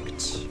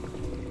conflict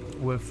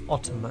with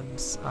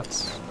Ottomans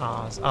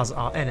as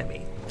our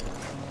enemy.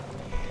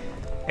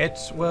 It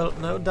will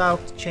no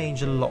doubt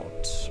change a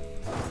lot.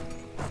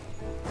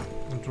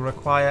 It will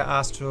require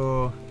us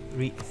to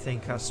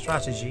rethink our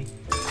strategy,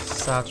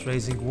 start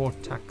raising war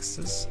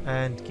taxes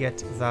and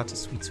get that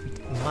sweet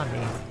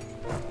money.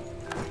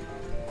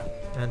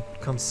 And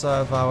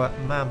conserve our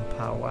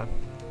manpower,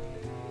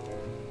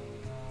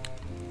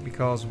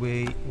 because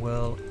we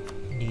will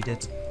need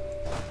it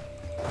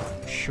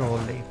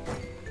surely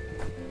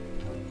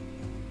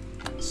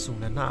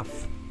soon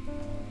enough.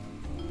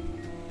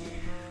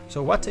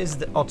 So what is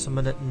the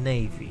Ottoman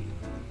navy?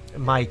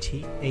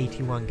 Mighty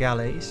 81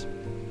 galleys.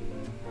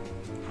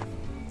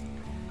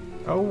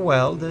 Oh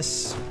well,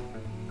 this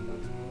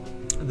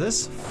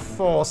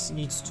force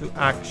needs to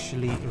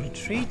actually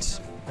retreat.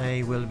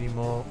 They will be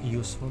more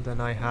useful than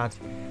I had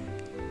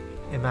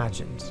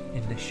imagined,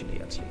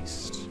 initially at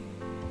least.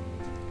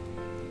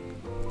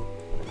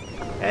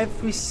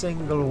 Every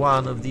single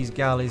one of these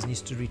galleys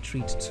needs to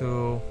retreat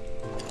to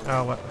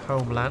our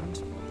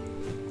homeland.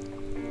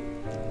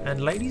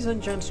 And ladies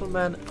and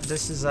gentlemen,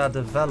 this is a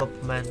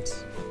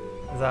development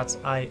that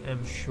I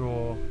am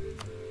sure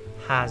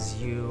has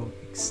you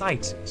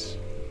excited.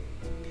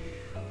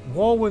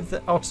 War with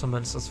the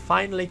Ottomans has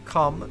finally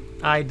come.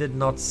 I did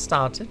not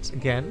start it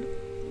again,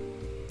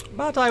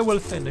 but I will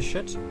finish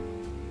it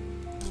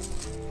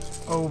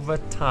over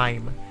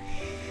time.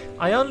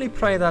 I only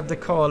pray that the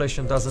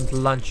coalition doesn't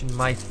lunge in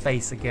my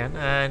face again,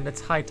 and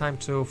it's high time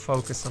to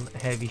focus on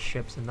heavy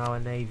ships in our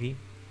navy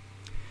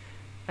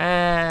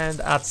and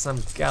add some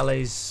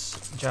galleys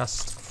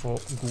just for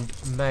good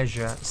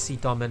measure. Sea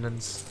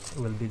dominance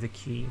will be the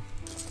key,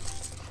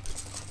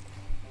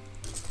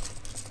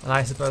 and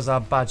I suppose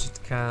our budget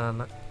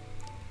can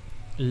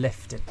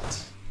lift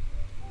it,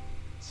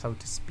 so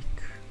to speak.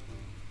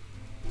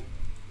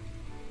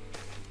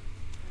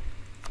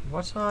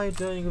 What are you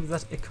doing with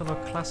that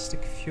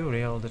iconoclastic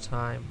fury all the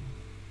time?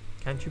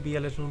 Can't you be a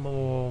little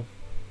more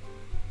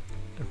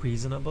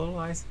reasonable,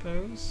 I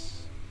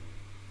suppose?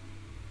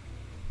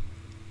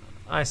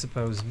 I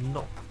suppose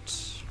not.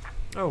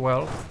 Oh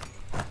well.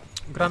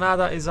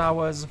 Granada is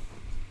ours.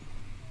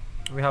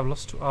 We have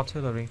lost to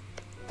artillery.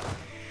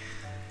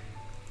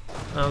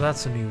 Now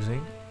that's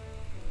amusing.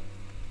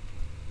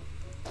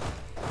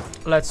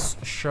 Let's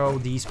show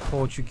these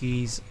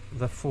Portuguese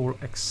the full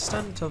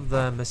extent of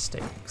their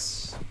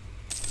mistakes.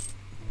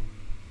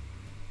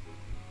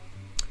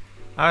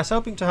 I was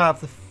hoping to have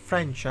the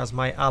French as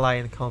my ally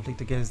in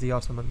conflict against the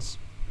Ottomans,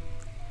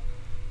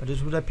 but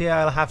it would appear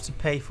I'll have to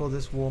pay for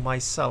this war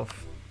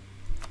myself.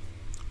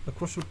 The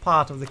crucial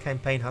part of the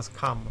campaign has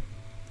come.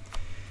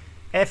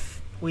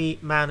 If we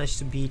manage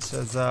to beat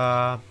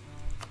the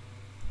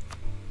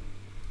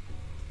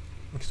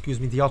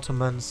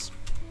Ottomans,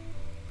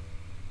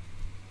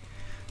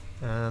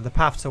 the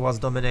path towards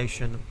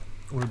domination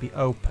will be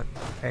open.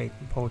 Okay,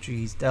 the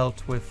Portuguese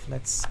dealt with.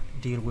 Let's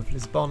deal with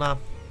Lisbona.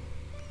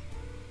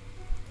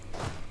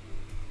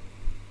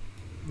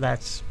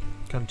 Let's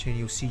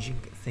continue sieging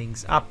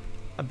things up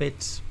a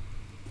bit.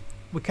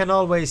 We can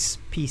always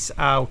peace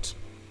out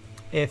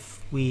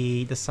if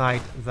we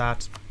decide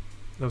that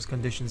those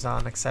conditions are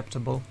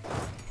unacceptable.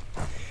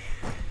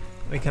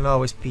 We can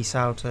always peace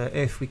out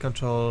if we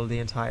control the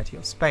entirety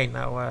of Spain.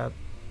 Now,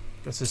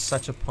 this is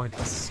such a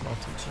pointless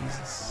slaughter,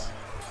 Jesus.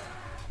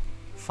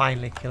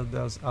 Finally killed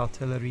those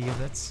artillery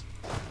units.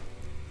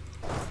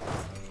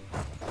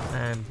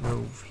 And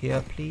move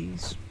here,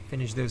 please.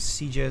 Finish those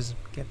sieges,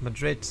 get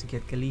Madrid,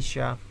 get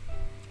Galicia,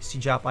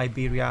 siege up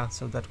Iberia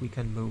so that we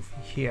can move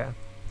here.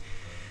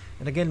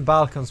 And again,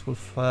 Balkans will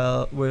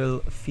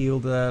feel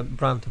the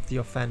brunt of the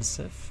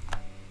offensive.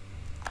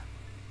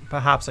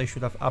 Perhaps I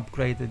should have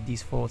upgraded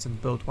these forts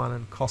and built one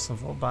in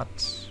Kosovo,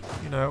 but,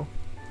 you know,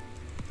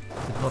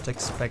 did not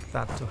expect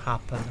that to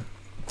happen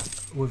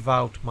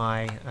without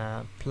my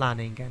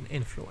planning and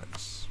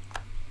influence.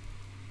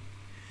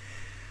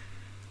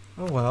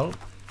 Oh well.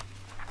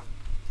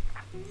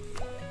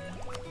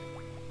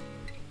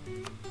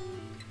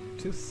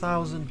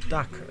 2,000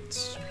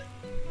 ducats.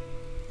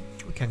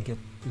 We can do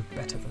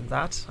better than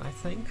that, I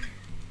think.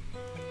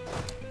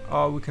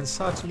 Or we can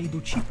certainly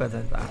do cheaper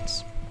than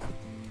that.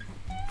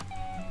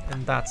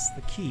 And that's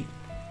the key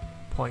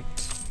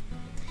point.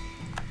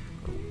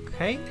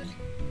 Okay.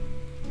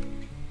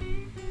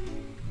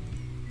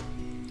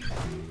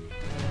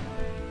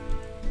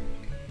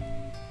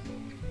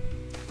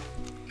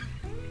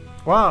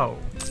 Wow.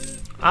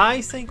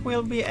 I think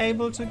we'll be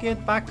able to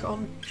get back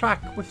on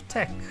track with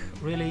tech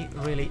really,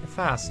 really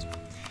fast.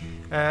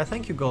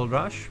 Thank you, Gold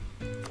Rush.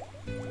 We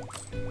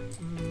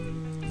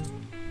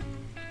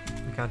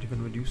can't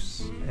even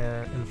reduce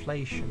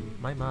inflation.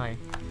 My.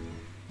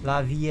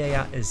 La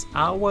Vieja is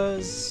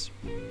ours.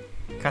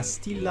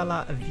 Castilla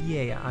la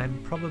Vieja.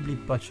 I'm probably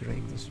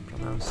butchering this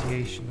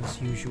pronunciation as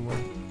usual.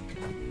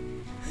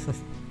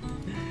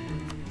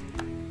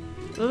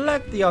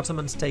 Let the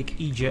Ottomans take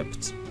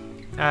Egypt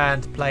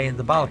and play in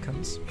the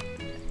Balkans.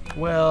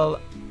 We'll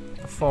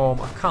form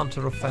a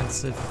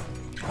counter-offensive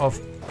of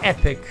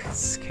epic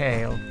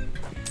scale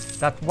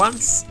that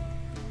once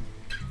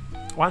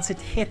it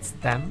hits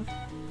them,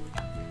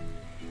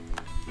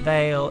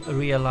 they'll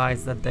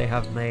realize that they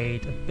have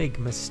made a big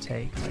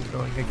mistake by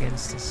going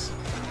against us.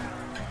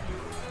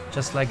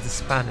 Just like the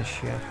Spanish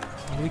here.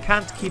 And we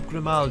can't keep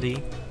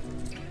Grimaldi,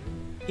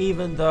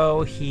 even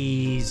though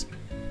he's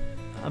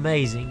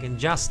amazing and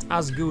just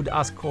as good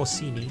as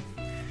Corsini.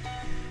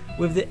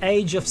 With the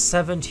age of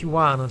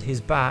 71 on his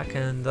back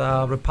and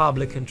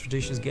Republican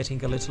traditions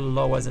getting a little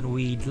lower than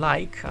we'd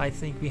like, I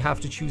think we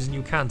have to choose a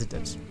new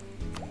candidate.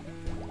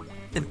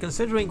 And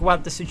considering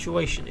what the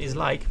situation is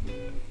like,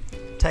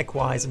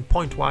 tech-wise and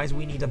point-wise,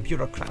 we need a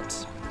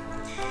bureaucrat.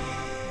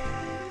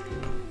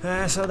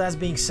 So that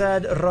being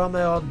said,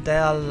 Romeo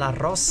della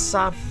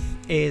Rosa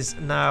is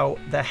now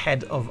the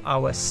head of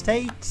our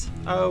state.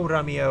 Oh,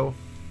 Romeo.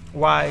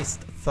 Wise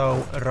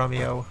though,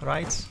 Romeo,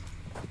 right?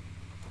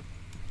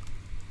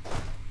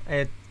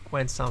 It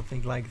went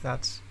something like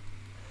that.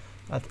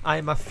 But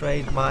I'm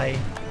afraid my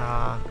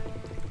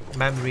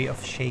memory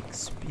of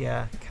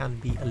Shakespeare can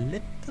be a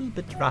little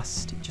bit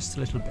rusty, just a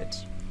little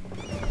bit.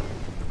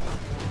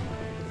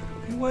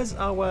 Who was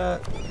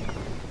our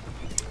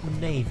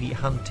navy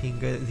hunting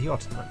the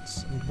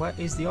Ottomans? And where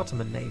is the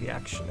Ottoman navy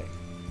actually?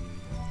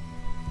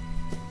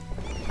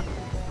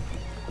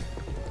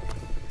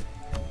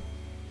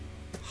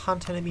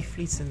 Hunt enemy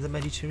fleets in the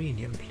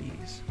Mediterranean,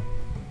 please.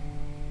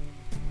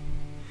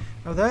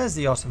 Oh, there's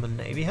the Ottoman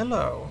navy.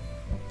 Hello.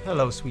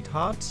 Hello,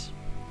 sweetheart.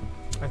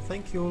 I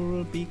think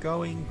you'll be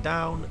going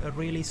down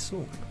really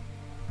soon.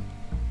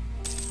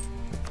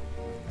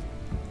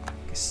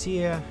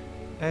 Cassia,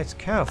 it's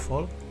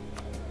careful.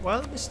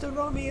 Well, Mr.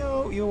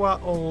 Romeo, you are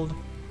old.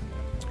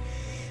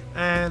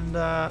 And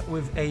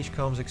with age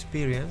comes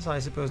experience. I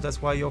suppose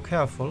that's why you're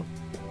careful.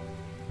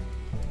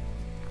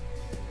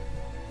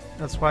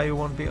 That's why you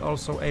won't be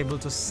also able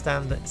to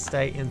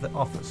stay in the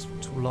office for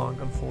too long,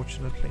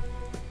 unfortunately.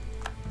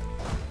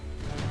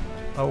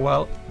 Oh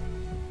well.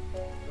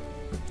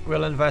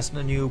 We'll invest in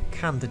a new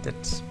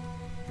candidate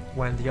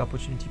when the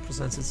opportunity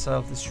presents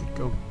itself. This should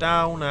go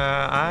down.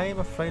 I'm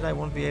afraid I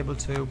won't be able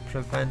to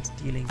prevent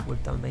dealing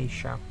with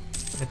Dalmatia,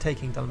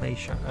 taking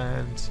Dalmatia,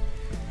 and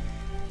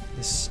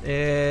this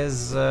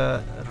is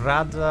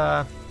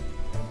rather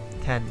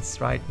tense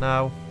right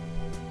now.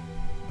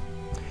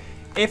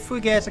 If we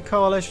get a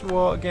coalition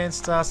war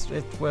against us,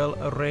 it will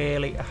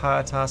really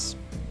hurt us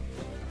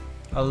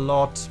a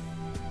lot.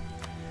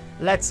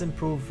 Let's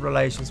improve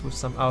relations with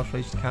some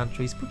outraged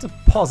countries, put a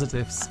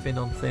positive spin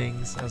on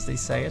things, as they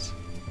say it.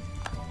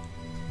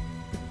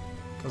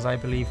 Because I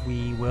believe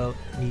we will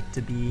need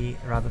to be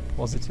rather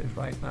positive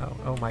right now.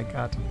 Oh my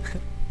god.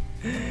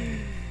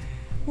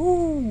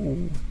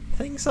 Ooh,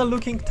 things are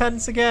looking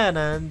tense again,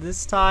 and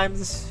this time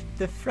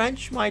the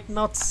French might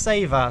not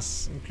save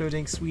us,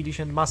 including Swedish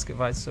and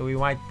Muscovites, so we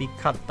might be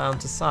cut down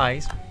to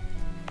size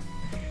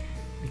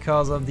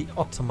because of the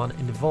Ottoman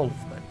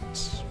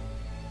involvement.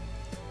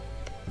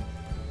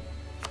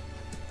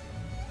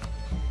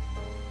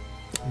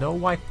 No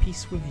white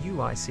peace with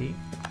you, I see.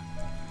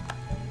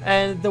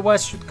 And the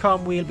West should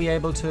come, we'll be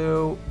able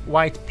to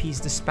white peace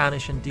the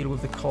Spanish and deal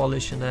with the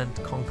coalition and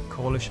conquer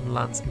coalition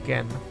lands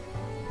again.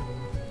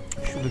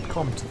 Should it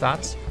come to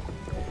that.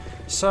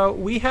 So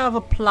we have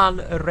a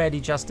plan ready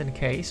just in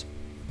case.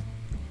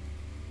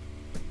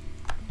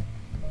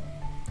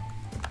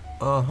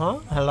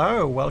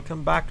 Hello,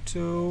 welcome back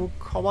to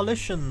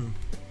coalition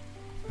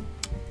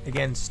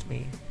against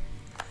me.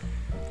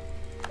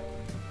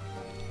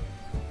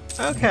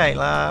 Okay,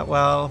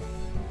 well,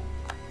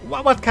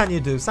 what can you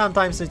do?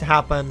 Sometimes it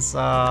happens.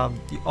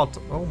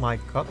 Oh my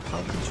god,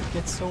 how did you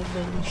get so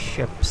many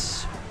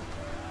ships?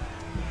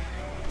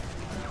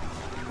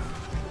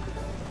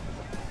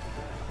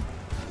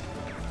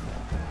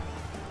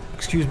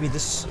 Excuse me,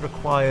 this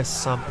requires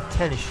some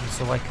attention,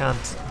 so I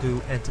can't do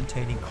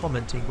entertaining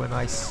commenting when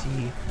I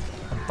see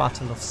a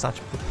battle of such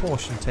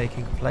proportion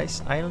taking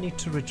place. I'll need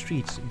to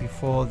retreat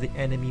before the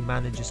enemy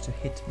manages to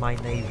hit my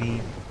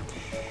navy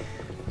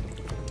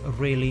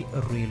really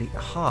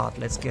hard.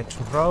 Let's get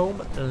to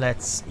Rome.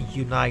 Let's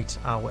unite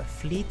our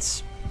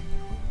fleets.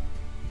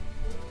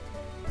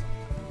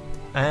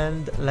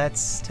 And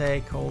let's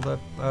take all the...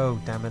 Oh,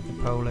 damn it,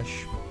 the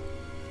Polish.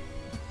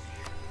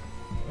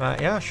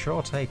 Yeah,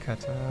 sure, take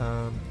it.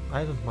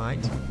 I don't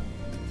mind.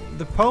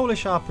 The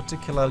Polish are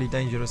particularly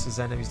dangerous as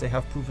enemies. They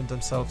have proven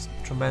themselves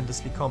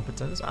tremendously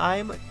competent.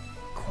 I'm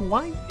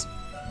quite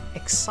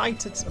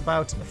excited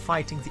about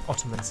fighting the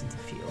Ottomans in the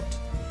field.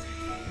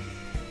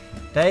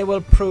 They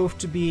will prove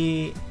to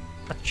be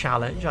a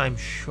challenge, I'm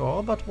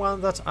sure, but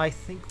one that I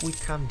think we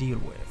can deal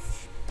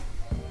with.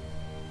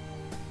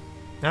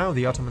 Now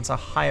the Ottomans are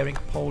hiring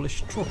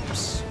Polish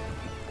troops.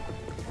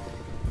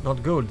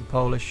 Not good, the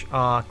Polish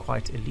are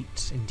quite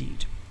elite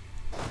indeed.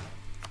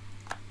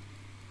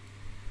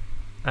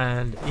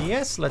 And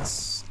yes,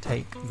 let's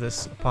take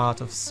this part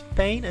of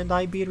Spain and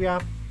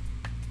Iberia.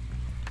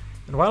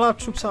 And while our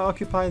troops are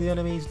occupied, the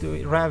enemy is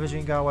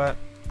ravaging our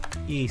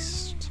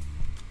east.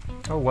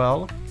 Oh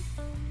well.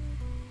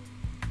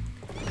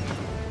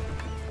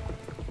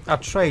 A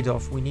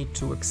trade-off we need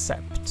to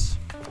accept,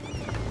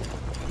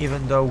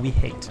 even though we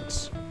hate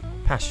it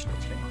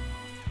passionately.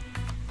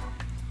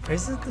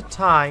 Is it the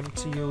time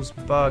to use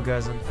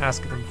burghers and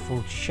ask them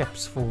for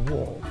ships for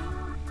war?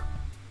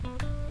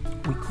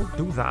 We could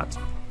do that.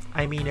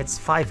 I mean, it's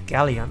 5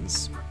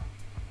 galleons.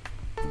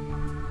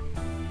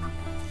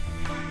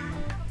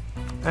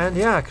 And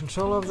yeah,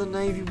 control of the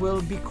navy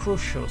will be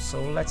crucial,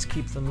 so let's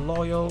keep them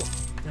loyal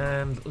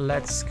and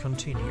let's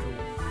continue.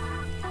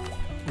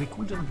 We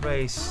could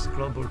embrace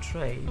global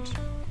trade,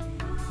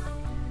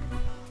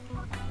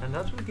 and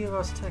that will give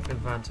us tech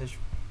advantage.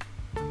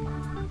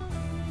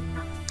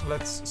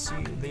 Let's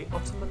see, the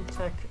Ottoman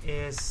tech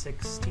is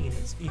 16,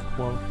 it's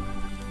equal.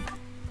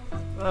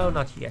 Oh,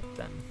 not yet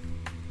then.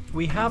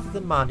 We have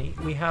the money,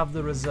 we have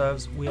the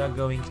reserves, we are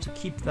going to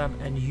keep them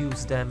and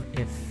use them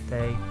if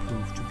they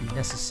prove to be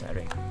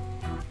necessary.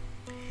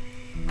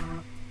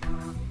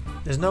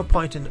 There's no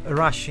point in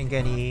rushing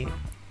any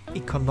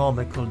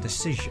economical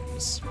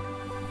decisions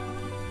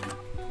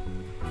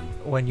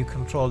when you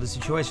control the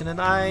situation, and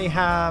I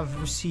have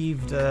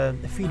received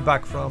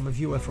feedback from a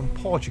viewer from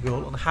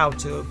Portugal on how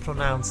to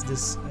pronounce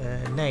this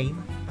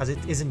name, as it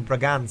isn't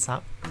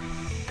Braganza.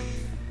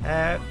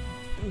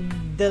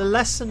 The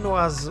lesson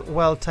was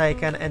well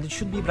taken, and it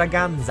should be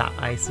Braganza,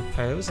 I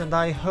suppose, and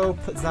I hope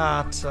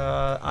that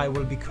I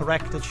will be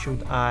corrected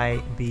should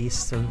I be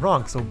still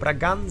wrong. So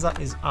Braganza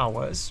is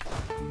ours,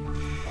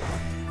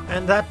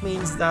 and that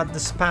means that the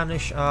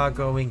Spanish are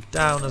going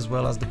down as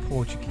well as the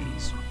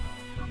Portuguese.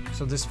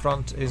 So this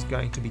front is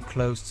going to be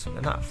closed soon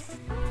enough.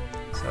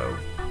 So,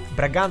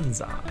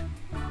 Braganza.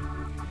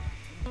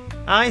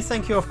 I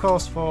thank you, of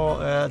course,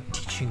 for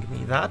teaching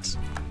me that.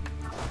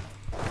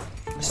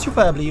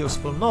 Superbly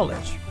useful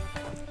knowledge.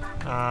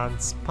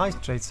 And spice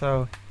trade,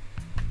 so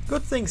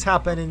good things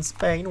happen in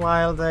Spain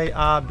while they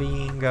are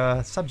being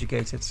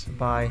subjugated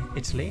by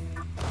Italy,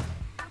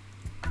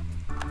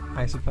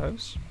 I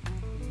suppose.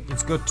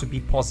 it's good to be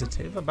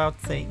positive about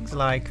things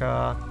like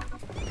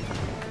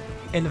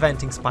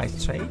inventing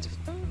spice trade.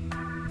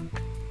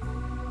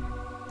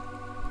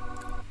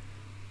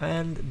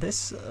 And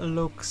this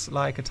looks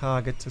like a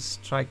target to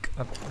strike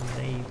at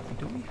Navy.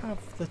 Do we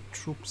have the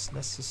troops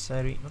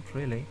necessary? Not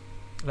really.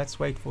 Let's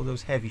wait for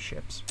those heavy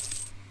ships.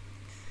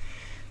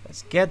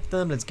 Let's get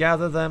them, let's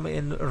gather them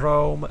in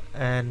Rome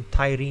and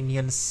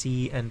Tyrrhenian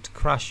Sea and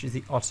crush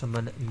the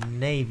Ottoman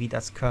Navy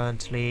that's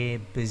currently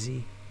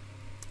busy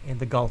in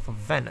the Gulf of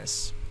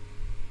Venice.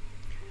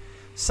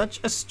 Such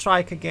a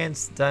strike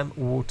against them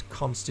would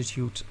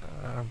constitute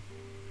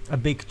a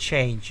big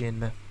change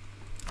in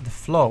the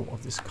flow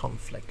of this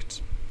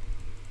conflict.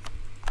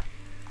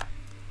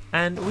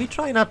 And we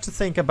try not to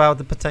think about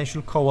the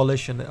potential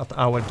coalition at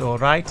our door,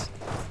 right?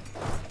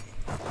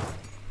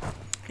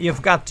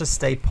 You've got to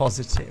stay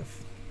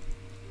positive.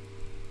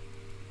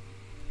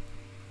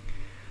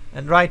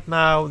 And right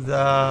now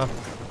the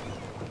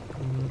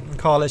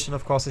coalition,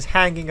 of course, is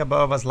hanging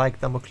above us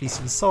like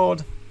Damoclesian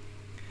sword.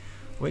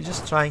 We're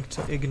just trying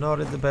to ignore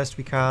it the best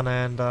we can,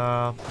 and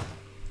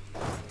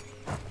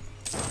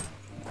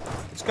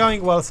it's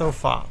going well so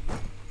far.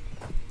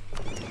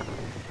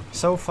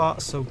 So far,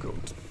 so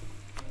good.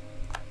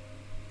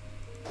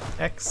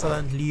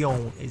 Excellent.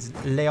 Leon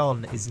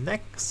is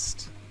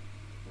next.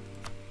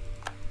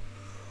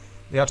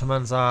 The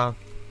Ottomans are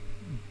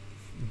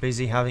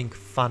busy having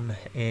fun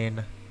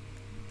in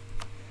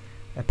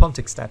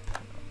Pontic Steppe,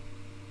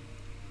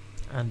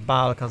 and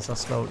Balkans are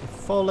slowly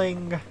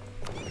falling.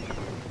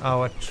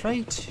 Our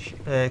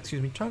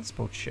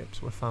transport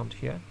ships were found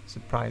here,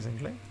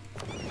 surprisingly.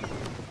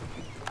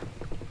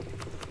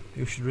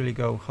 You should really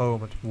go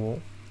home at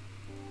war.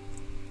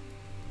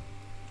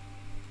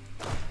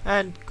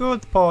 And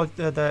good,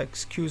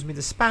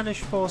 the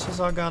Spanish forces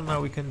are gone. Now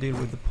we can deal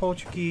with the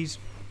Portuguese.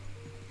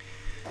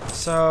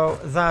 So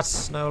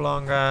that no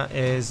longer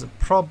is a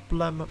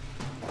problem.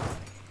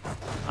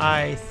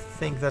 I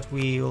think that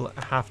we'll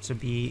have to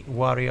be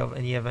wary of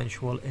any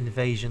eventual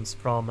invasions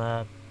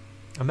from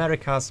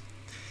Americas.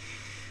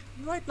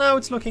 Right now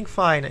it's looking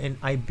fine in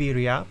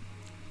Iberia,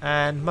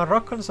 and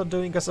Moroccans are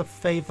doing us a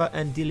favor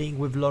and dealing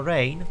with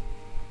Lorraine,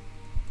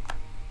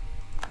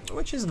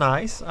 which is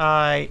nice.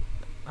 I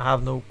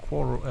have no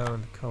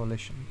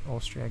coalition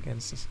Austria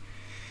against us.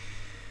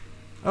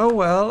 Oh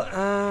well,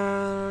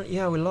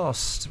 yeah, we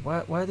lost.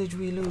 Why did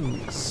we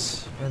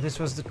lose? This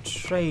was the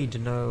trade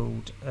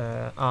node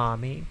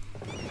army.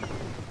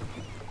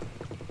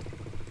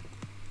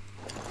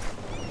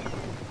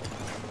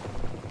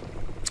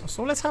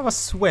 So let's have a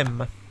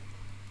swim.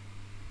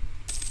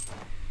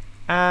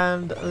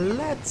 And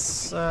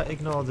let's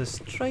ignore this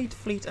trade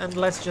fleet and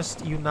let's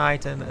just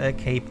unite in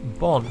Cape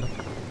Bon.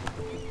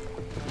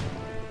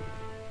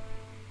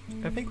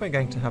 I think we're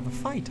going to have a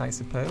fight, I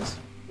suppose.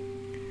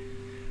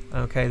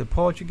 Okay, the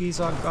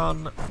Portuguese are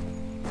gone.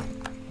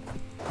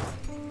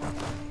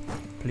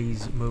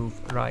 Please move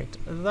right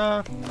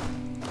there.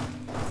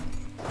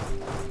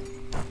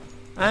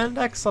 And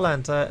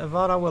excellent,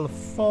 Evara will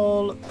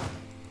fall.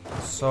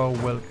 So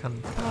will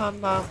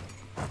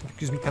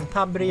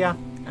Cantabria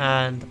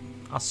and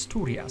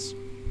Asturias.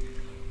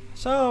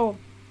 So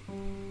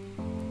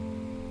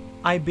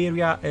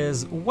Iberia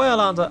is well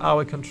under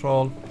our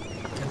control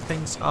and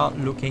things are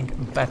looking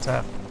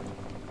better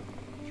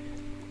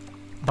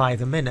by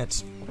the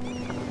minute,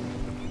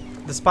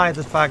 despite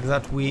the fact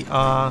that we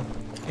are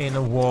in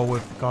a war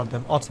with the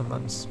goddamn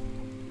Ottomans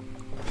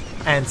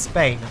and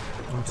Spain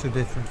on two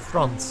different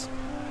fronts.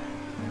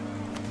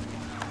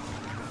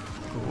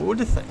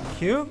 Good, thank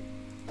you.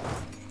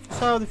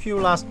 So the few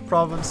last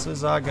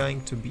provinces are going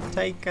to be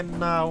taken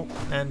now,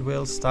 and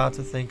we'll start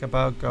to think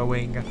about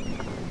going.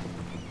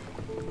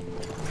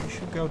 We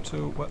should go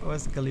to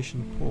where's the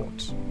Galician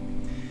port?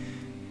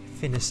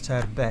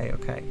 Finisterre Bay.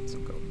 Okay, so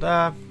go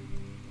there.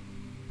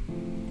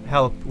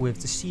 Help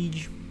with the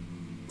siege,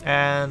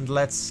 and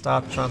let's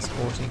start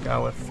transporting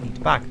our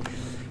fleet back.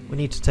 We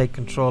need to take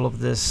control of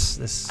this.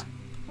 This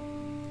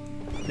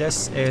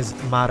is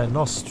Mare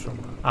Nostrum,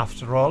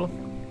 after all.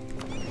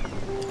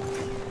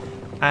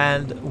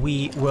 And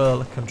we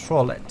will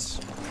control it.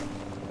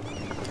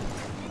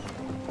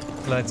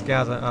 Let's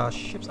gather our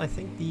ships. I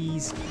think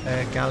these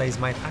galleys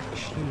might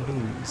actually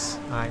lose,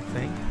 I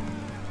think.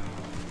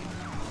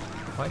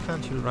 Why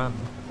can't you run?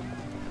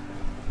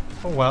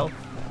 Oh well.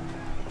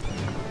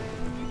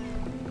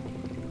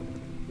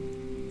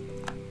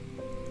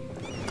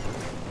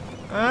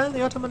 And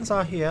the Ottomans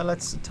are here.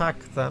 Let's attack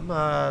them.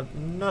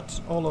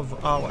 Not all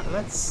of our...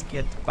 Let's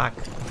get back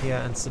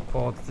here and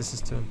support. This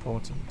is too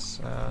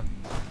important.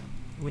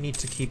 We need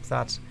to keep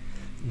that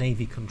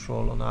naval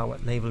control on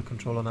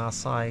our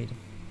side.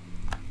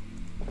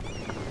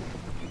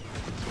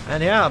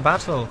 And yeah, a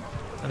battle.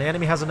 And the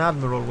enemy has an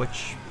admiral,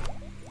 which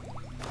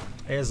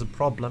is a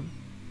problem.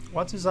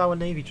 What is our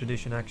navy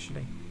tradition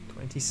actually?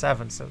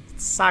 27, so it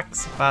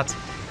sucks, but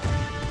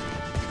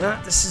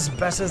this is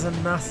better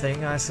than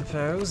nothing, I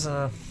suppose.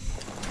 To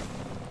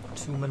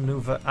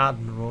maneuver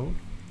admiral.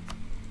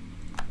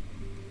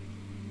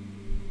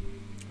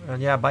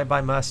 And yeah, bye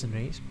bye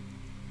mercenaries.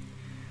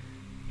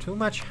 too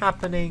much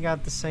happening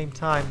at the same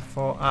time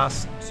for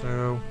us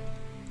to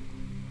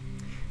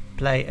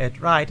play it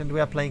right, and we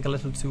are playing a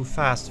little too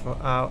fast for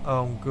our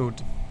own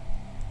good.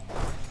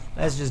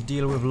 Let's just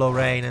deal with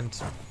Lorraine and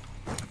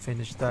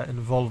finish their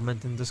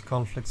involvement in this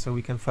conflict so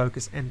we can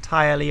focus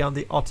entirely on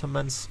the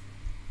Ottomans.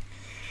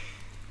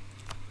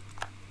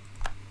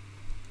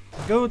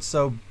 Good,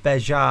 so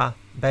Beja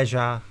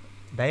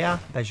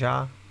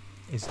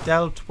is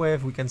dealt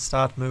with. We can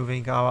start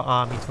moving our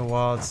army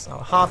towards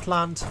our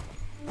heartland.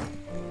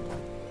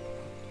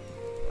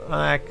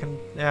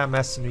 Yeah,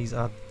 mercenaries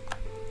are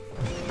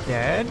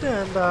dead.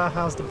 And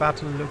how's the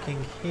battle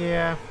looking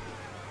here?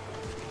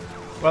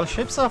 Well,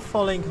 ships are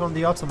falling on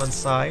the Ottoman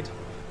side.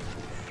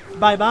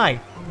 Bye-bye.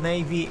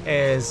 Navy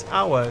is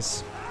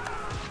ours.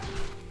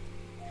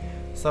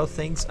 So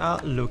things are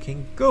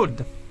looking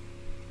good.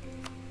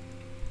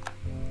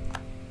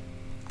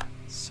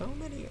 So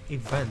many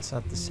events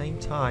at the same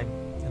time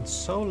and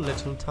so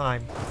little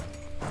time.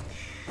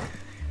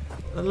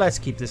 And let's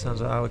keep this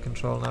under our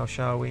control now,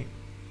 shall we?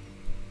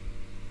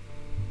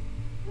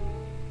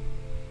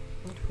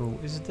 And who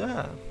is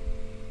there?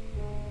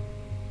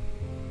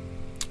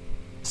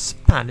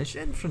 Spanish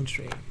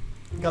infantry.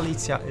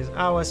 Galicia is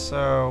ours,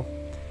 so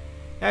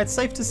yeah, it's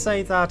safe to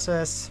say that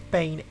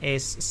Spain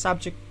is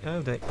subject. Oh,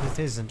 it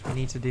isn't. We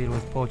need to deal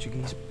with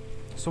Portuguese.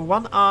 So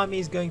one army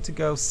is going to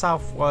go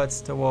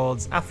southwards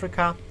towards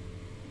Africa,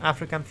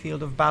 African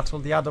field of battle.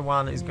 The other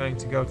one is going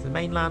to go to the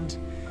mainland.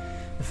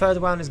 The third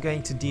one is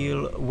going to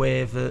deal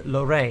with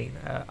Lorraine.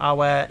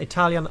 Our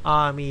Italian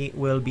army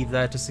will be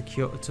there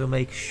to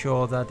make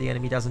sure that the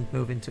enemy doesn't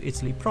move into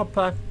Italy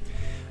proper.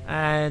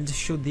 And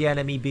should the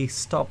enemy be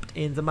stopped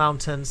in the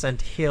mountains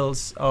and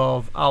hills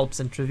of Alps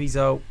and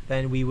Treviso,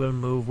 then we will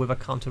move with a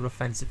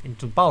counter-offensive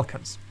into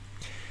Balkans.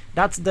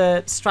 That's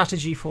the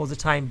strategy for the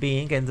time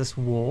being in this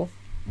war.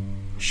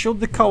 Should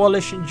the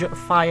coalition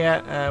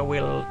fire,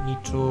 we'll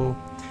need to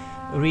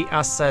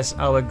reassess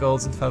our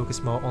goals and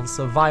focus more on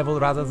survival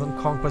rather than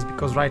conquest,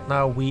 because right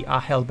now we are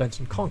hell-bent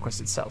on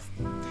conquest itself.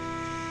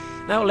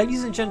 Now,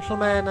 ladies and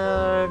gentlemen,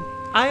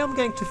 I am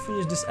going to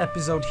finish this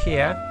episode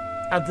here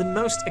at the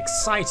most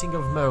exciting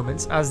of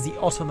moments, as the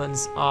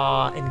Ottomans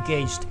are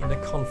engaged in a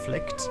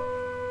conflict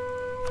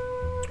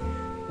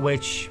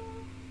which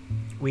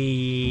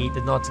we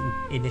did not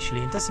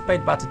initially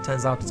anticipate, but it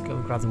turns out it's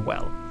going rather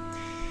well.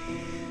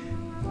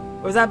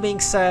 With that being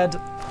said,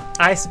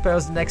 I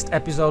suppose the next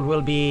episode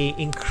will be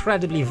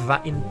incredibly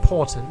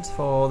important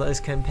for this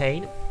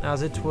campaign,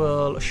 as it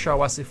will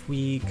show us if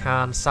we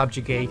can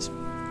subjugate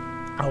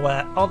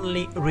our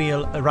only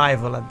real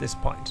rival at this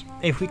point.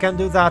 If we can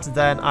do that,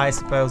 then I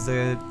suppose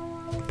the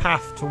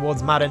path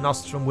towards Mare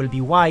Nostrum will be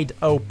wide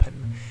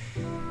open.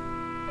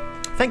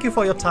 Thank you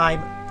for your time,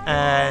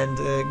 and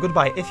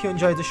goodbye. If you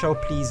enjoyed the show,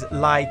 please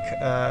like,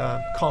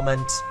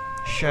 comment,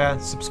 share,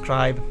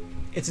 subscribe.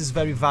 It is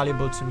very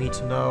valuable to me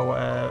to know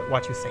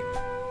what you think.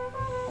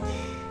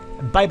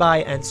 Bye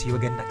bye, and see you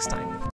again next time.